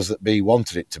powers that be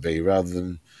wanted it to be, rather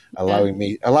than allowing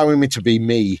me to be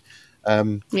me.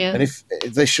 And if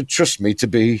they should trust me to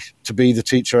be the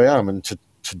teacher I am, and to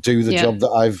do the job that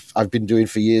I've been doing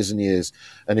for years and years.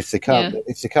 And if they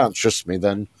can't trust me,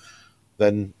 then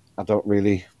I don't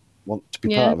really want to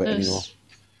be part of it anymore.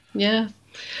 Yeah.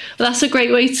 Well, that's a great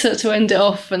way to end it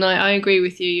off, and I agree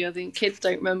with you. I think kids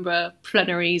don't remember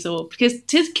plenaries, because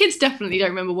kids definitely don't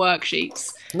remember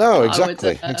worksheets. No,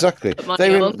 exactly.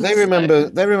 They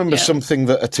remember something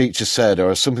that a teacher said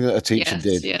or something that a teacher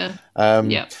did. Yeah.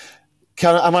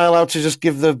 Am I allowed to just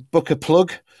give the book a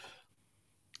plug?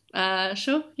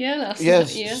 Sure. Yeah.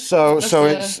 So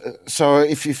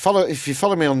if you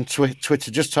follow me on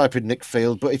Twitter, just type in Nick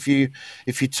Field. But if you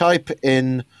type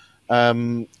in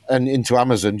and into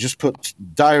Amazon. Just put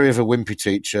Diary of a Wimpy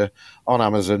Teacher on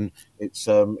Amazon. It's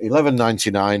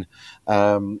 $11.99,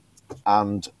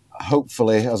 and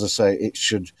hopefully, as I say,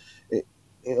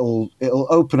 it'll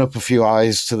open up a few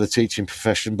eyes to the teaching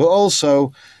profession, but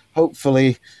also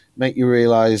hopefully make you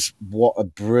realise what a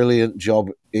brilliant job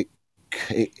it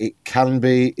can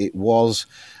be, it was,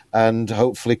 and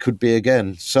hopefully could be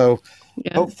again. So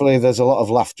hopefully there's a lot of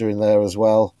laughter in there as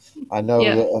well. I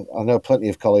know plenty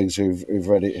of colleagues who've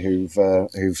read it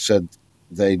who've said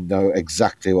they know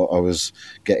exactly what I was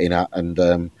getting at,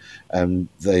 and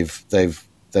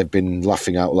they've been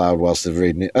laughing out loud whilst they're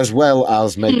reading it, as well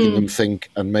as making them think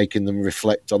and making them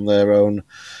reflect on their own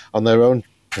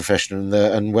profession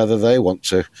and whether they want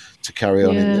to carry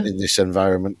on in this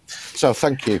environment. So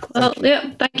thank you.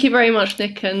 Thank you very much,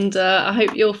 Nick, and I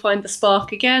hope you'll find the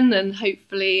spark again, and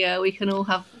hopefully we can all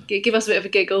give us a bit of a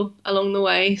giggle along the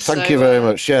way. Thank you very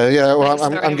much. Well,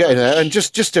 I'm getting there, and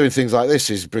just doing things like this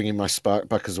is bringing my spark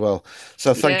back as well.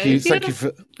 So thank you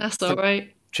for that's all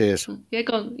right. Cheers. Yeah,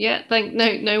 go on. Yeah,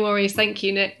 no worries. Thank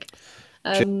you, Nick.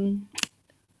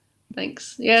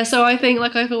 Thanks. Yeah, so I think,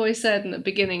 like I've always said in the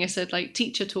beginning, I said like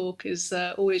teacher talk is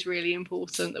always really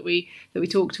important, that we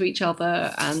talk to each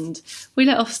other and we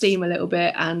let off steam a little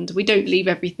bit and we don't leave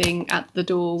everything at the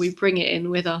door. We bring it in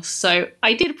with us. So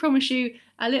I did promise you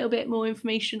a little bit more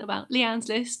information about Leanne's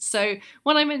list. So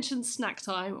when I mentioned snack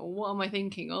time, or what am I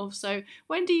thinking of? So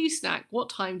when do you snack? What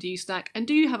time do you snack? And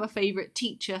do you have a favourite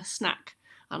teacher snack?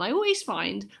 And I always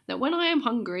find that when I am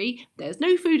hungry, there's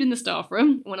no food in the staff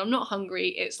room. When I'm not hungry,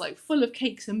 it's like full of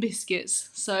cakes and biscuits.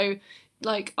 So,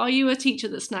 like, are you a teacher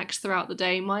that snacks throughout the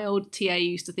day? My old TA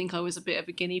used to think I was a bit of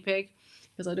a guinea pig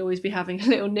because I'd always be having a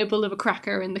little nibble of a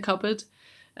cracker in the cupboard.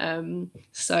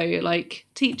 So, like,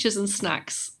 teachers and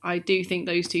snacks, I do think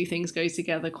those two things go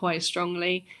together quite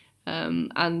strongly.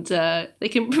 A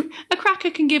cracker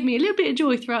can give me a little bit of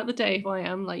joy throughout the day if I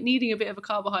am like needing a bit of a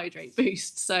carbohydrate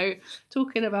boost. So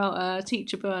talking about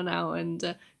teacher burnout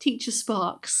and teacher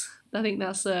sparks, I think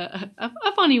that's a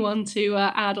funny one to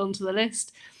add onto the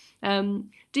list. Do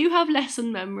you have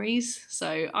lesson memories?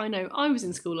 So I know I was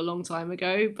in school a long time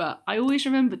ago, but I always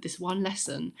remembered this one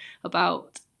lesson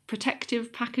about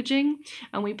protective packaging,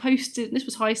 and this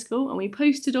was high school, and we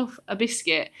posted off a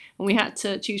biscuit and we had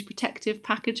to choose protective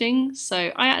packaging.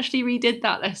 So I actually redid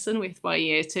that lesson with my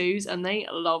year twos and they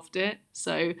loved it.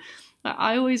 So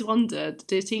I always wondered,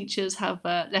 do teachers have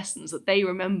lessons that they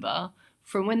remember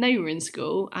from when they were in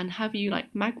school, and have you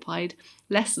like magpied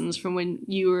lessons from when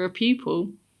you were a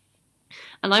pupil?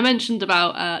 And I mentioned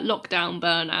about lockdown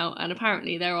burnout, and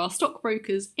apparently there are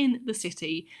stockbrokers in the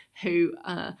city who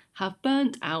have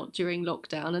burnt out during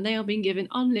lockdown, and they are being given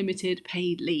unlimited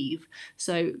paid leave.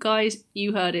 So guys,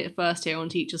 you heard it first here on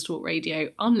Teachers Talk Radio,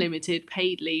 unlimited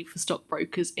paid leave for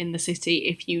stockbrokers in the city.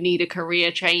 If you need a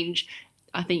career change,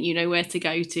 I think you know where to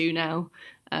go to now.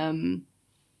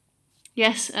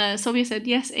 Yes, Sobia said,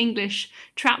 yes, English,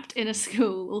 trapped in a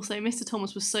school. Also, Mr.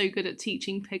 Thomas was so good at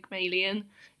teaching Pygmalion.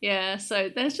 Yeah, so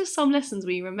there's just some lessons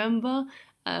we remember.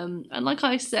 And like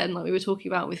I said, like we were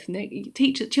talking about with Nick,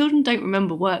 children don't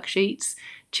remember worksheets.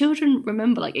 Children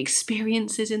remember like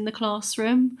experiences in the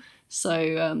classroom.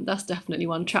 So that's definitely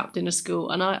one, trapped in a school.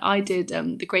 And I did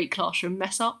the Great Classroom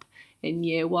Mess Up in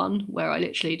year one, where I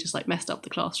literally just like messed up the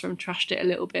classroom, trashed it a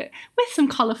little bit with some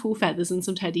colourful feathers and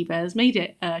some teddy bears, made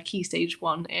it Key Stage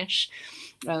 1-ish,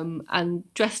 and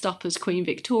dressed up as Queen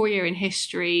Victoria in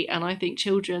history. And I think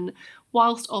children,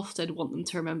 whilst Ofsted want them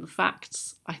to remember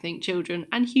facts, I think children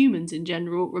and humans in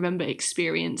general remember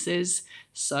experiences.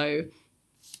 So,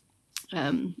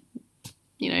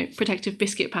 protective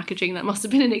biscuit packaging, that must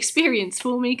have been an experience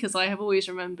for me because I have always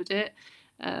remembered it.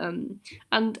 And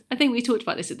I think we talked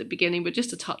about this at the beginning, but just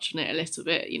to touch on it a little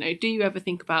bit, do you ever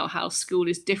think about how school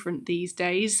is different these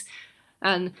days?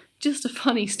 And just a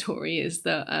funny story is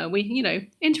that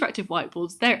interactive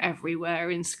whiteboards, they're everywhere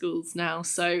in schools now.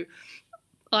 So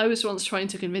I was once trying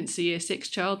to convince a year 6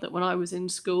 child that when I was in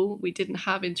school, we didn't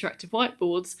have interactive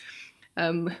whiteboards.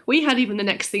 We had even the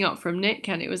next thing up from Nick,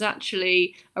 and it was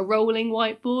actually a rolling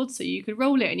whiteboard. So you could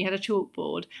roll it and you had a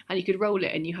chalkboard, and you could roll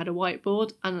it and you had a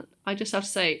whiteboard. And I just have to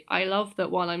say, I love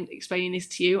that while I'm explaining this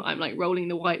to you, I'm like rolling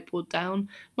the whiteboard down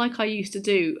like I used to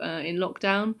do in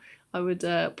lockdown. I would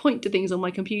point to things on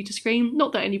my computer screen.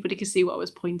 Not that anybody could see what I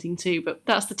was pointing to, but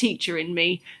that's the teacher in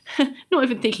me. Not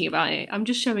even thinking about it. I'm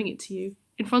just showing it to you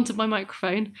in front of my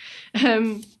microphone.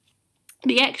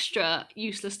 The extra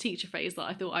useless teacher phrase that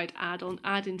I thought I'd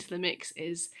add into the mix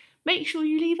is, make sure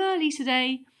you leave early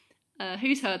today.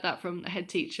 Who's heard that from a head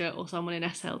teacher or someone in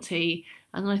SLT?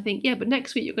 And I think, yeah, but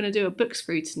next week you're going to do a book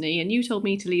scrutiny, and you told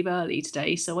me to leave early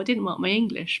today, so I didn't mark my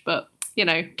English. But,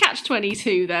 catch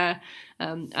 22 there.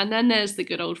 And then there's the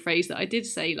good old phrase that I did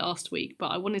say last week,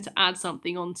 but I wanted to add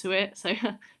something onto it. So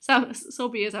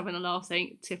Sobby is having a laugh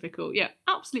saying, typical. Yeah,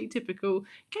 absolutely typical.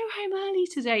 Go home early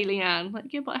today, Leanne.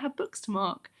 Like, yeah, but I have books to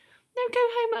mark. No, go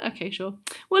home. Okay, sure.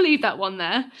 We'll leave that one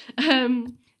there.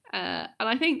 And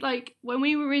I think, like, when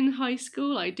we were in high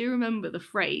school, I do remember the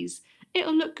phrase,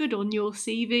 it'll look good on your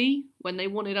CV, when they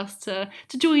wanted us to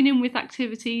join in with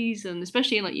activities, and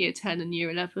especially in like year 10 and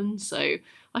year 11. So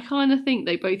I kind of think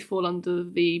they both fall under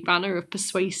the banner of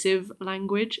persuasive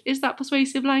language. Is that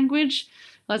persuasive language?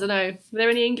 I don't know. Are there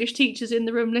any English teachers in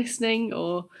the room listening,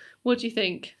 or what do you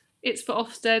think? It's for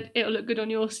Ofsted, it'll look good on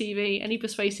your CV. Any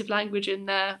persuasive language in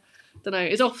there? Don't know.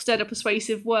 Is Ofsted a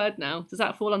persuasive word now? Does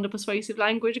that fall under persuasive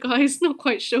language, guys? Not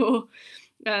quite sure.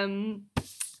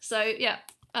 So yeah,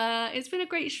 it's been a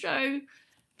great show.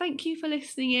 Thank you for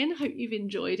listening in. Hope you've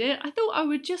enjoyed it. I thought I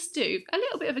would just do a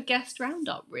little bit of a guest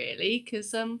roundup, really,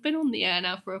 because I've been on the air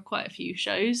now for quite a few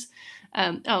shows.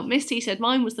 Misty said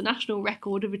mine was the National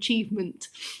Record of Achievement,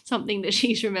 something that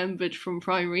she's remembered from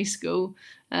primary school.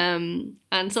 And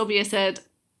Sobia said,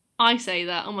 I say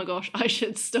that, oh my gosh, I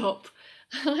should stop.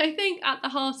 And I think at the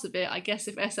heart of it, I guess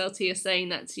if SLT are saying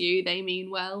that to you, they mean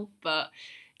well, but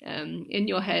in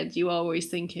your head you are always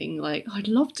thinking like, I'd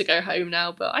love to go home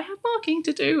now, but I have marking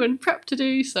to do and prep to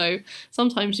do. So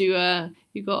sometimes you've got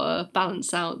to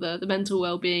balance out the mental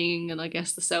well-being and I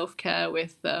guess the self-care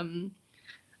with a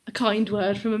kind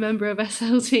word from a member of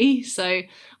SLT. So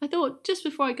I thought just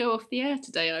before I go off the air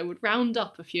today, I would round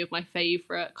up a few of my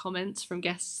favourite comments from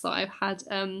guests that I've had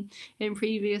in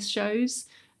previous shows,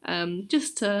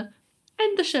 just to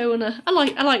end the show on a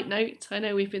light note. I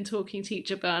know we've been talking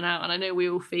teacher burnout and I know we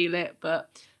all feel it,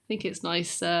 but I think it's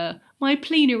nice. My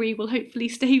plenary will hopefully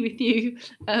stay with you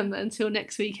until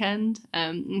next weekend.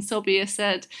 And Sobia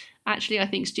said, actually, I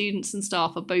think students and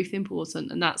staff are both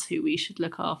important and that's who we should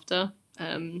look after.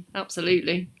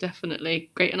 Absolutely,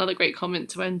 definitely. Great, another great comment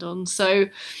to end on. So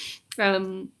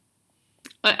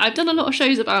I've done a lot of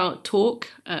shows about talk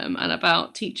and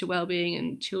about teacher wellbeing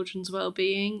and children's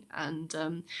wellbeing,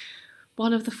 and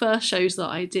one of the first shows that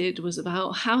I did was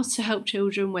about how to help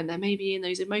children when they're maybe in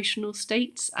those emotional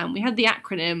states, and we had the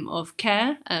acronym of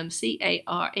CARE,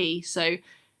 C-A-R-E. So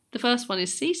the first one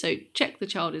is C, so check the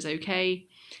child is okay,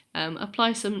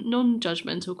 apply some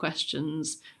non-judgmental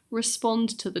questions,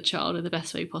 respond to the child in the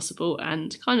best way possible,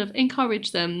 and kind of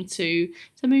encourage them to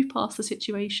move past the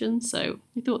situation. So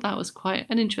I thought that was quite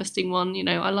an interesting one.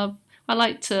 I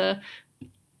like to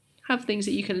have things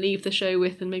that you can leave the show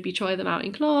with and maybe try them out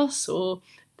in class, or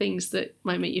things that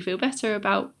might make you feel better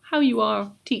about how you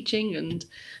are teaching and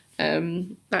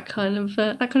that kind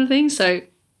of thing. So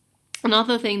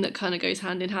another thing that kind of goes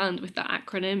hand in hand with that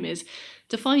acronym is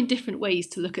to find different ways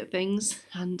to look at things.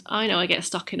 And I know I get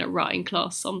stuck in a rut in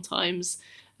class sometimes.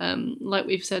 Like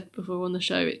we've said before on the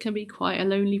show, it can be quite a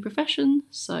lonely profession.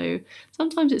 So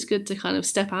sometimes it's good to kind of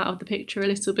step out of the picture a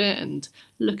little bit and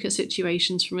look at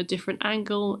situations from a different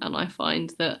angle. And I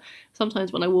find that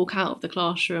sometimes when I walk out of the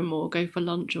classroom or go for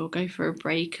lunch or go for a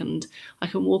break and I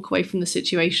can walk away from the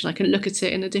situation, I can look at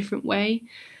it in a different way.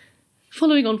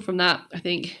 Following on from that, I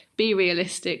think be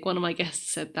realistic. One of my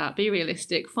guests said that. Be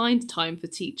realistic. Find time for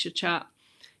teacher chat.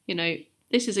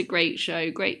 This is a great show,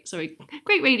 great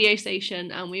radio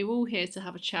station, and we're all here to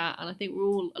have a chat. And I think we're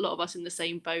all, a lot of us, in the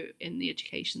same boat in the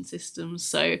education system.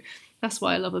 So that's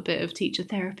why I love a bit of teacher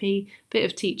therapy, a bit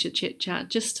of teacher chit chat,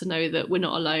 just to know that we're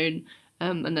not alone.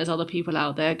 And there's other people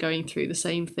out there going through the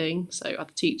same thing. So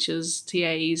other teachers,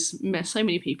 TAs, so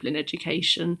many people in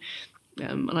education.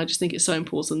 And I just think it's so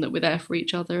important that we're there for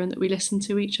each other and that we listen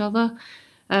to each other.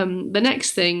 The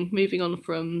next thing, moving on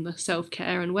from the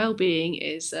self-care and well-being,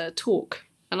 is talk.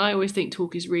 And I always think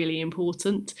talk is really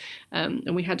important.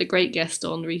 And we had a great guest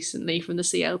on recently from the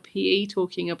CLPE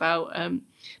talking about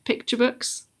picture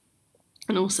books,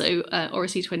 and also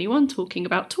Oracy 21 talking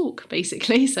about talk,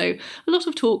 basically. So a lot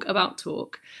of talk about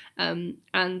talk. And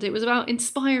it was about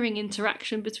inspiring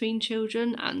interaction between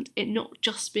children and it not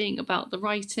just being about the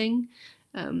writing.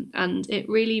 And it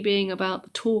really being about the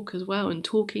talk as well, and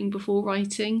talking before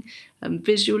writing,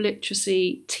 visual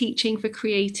literacy, teaching for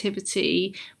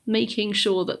creativity, making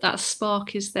sure that that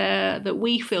spark is there, that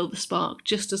we feel the spark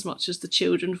just as much as the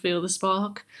children feel the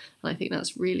spark. And I think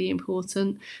that's really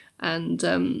important. And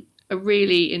a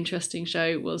really interesting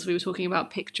show was we were talking about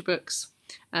picture books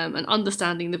and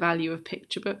understanding the value of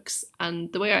picture books.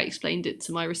 And the way I explained it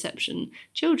to my reception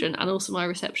children and also my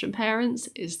reception parents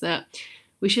is that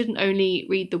we shouldn't only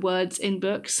read the words in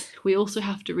books, we also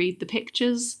have to read the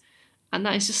pictures. And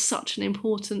that is just such an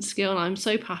important skill. And I'm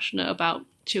so passionate about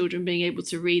children being able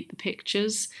to read the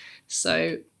pictures.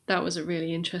 So that was a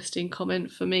really interesting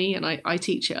comment for me. And I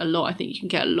teach it a lot. I think you can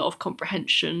get a lot of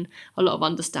comprehension, a lot of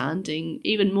understanding,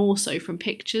 even more so from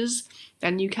pictures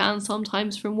than you can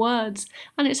sometimes from words.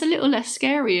 And it's a little less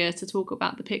scarier to talk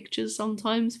about the pictures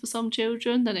sometimes for some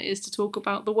children than it is to talk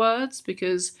about the words,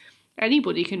 because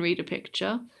anybody can read a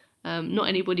picture. Not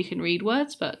anybody can read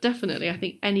words, but definitely I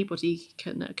think anybody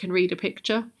can read a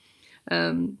picture.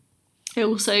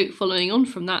 Also, following on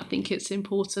from that, I think it's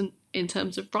important in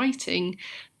terms of writing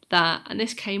that, and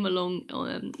this came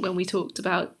along when we talked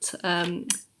about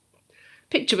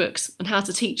picture books and how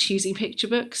to teach using picture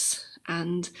books.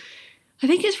 And I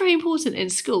think it's very important in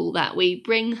school that we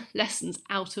bring lessons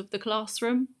out of the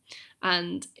classroom.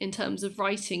 And in terms of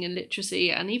writing and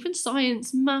literacy and even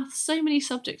science, maths, so many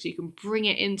subjects, you can bring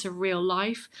it into real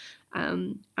life.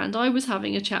 And I was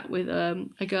having a chat with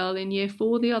a girl in year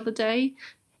 4 the other day,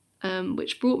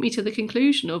 which brought me to the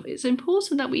conclusion of it's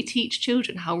important that we teach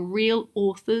children how real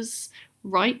authors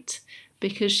write,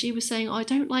 because she was saying, I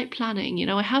don't like planning,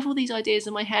 I have all these ideas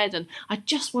in my head and I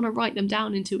just want to write them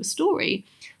down into a story.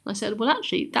 And I said, well,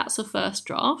 actually, that's a first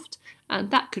draft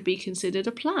and that could be considered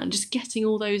a plan, just getting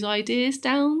all those ideas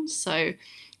down. So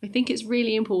I think it's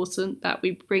really important that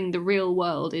we bring the real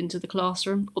world into the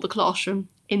classroom, or the classroom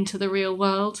into the real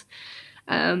world.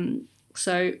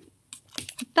 So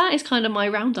that is kind of my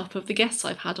roundup of the guests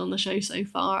I've had on the show so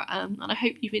far, and I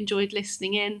hope you've enjoyed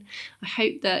listening in. I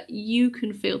hope that you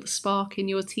can feel the spark in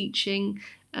your teaching,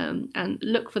 and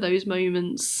look for those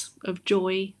moments of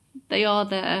joy. They are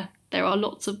there. There are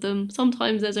lots of them.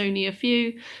 Sometimes there's only a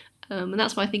few, and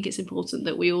that's why I think it's important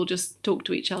that we all just talk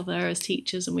to each other as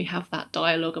teachers and we have that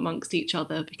dialogue amongst each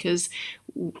other, because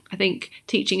I think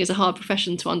teaching is a hard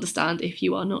profession to understand if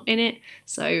you are not in it.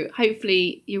 So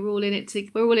hopefully you're all in it.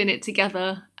 We're all in it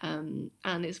together, and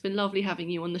it's been lovely having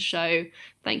you on the show.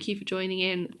 Thank you for joining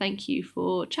in. Thank you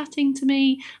for chatting to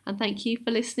me, and thank you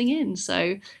for listening in.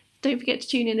 So don't forget to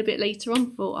tune in a bit later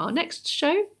on for our next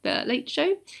show, the Late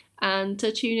Show, and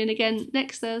to tune in again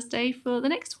next Thursday for the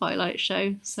next Twilight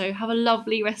show. So have a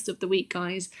lovely rest of the week,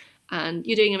 guys, and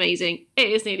you're doing amazing. It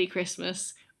is nearly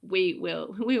Christmas. We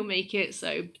will make it,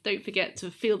 so don't forget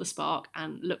to feel the spark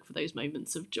and look for those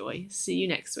moments of joy. See you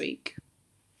next week.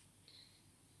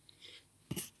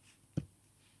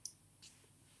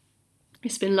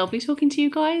 It's been lovely talking to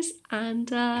you guys, and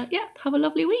have a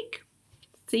lovely week.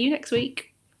 See you next week.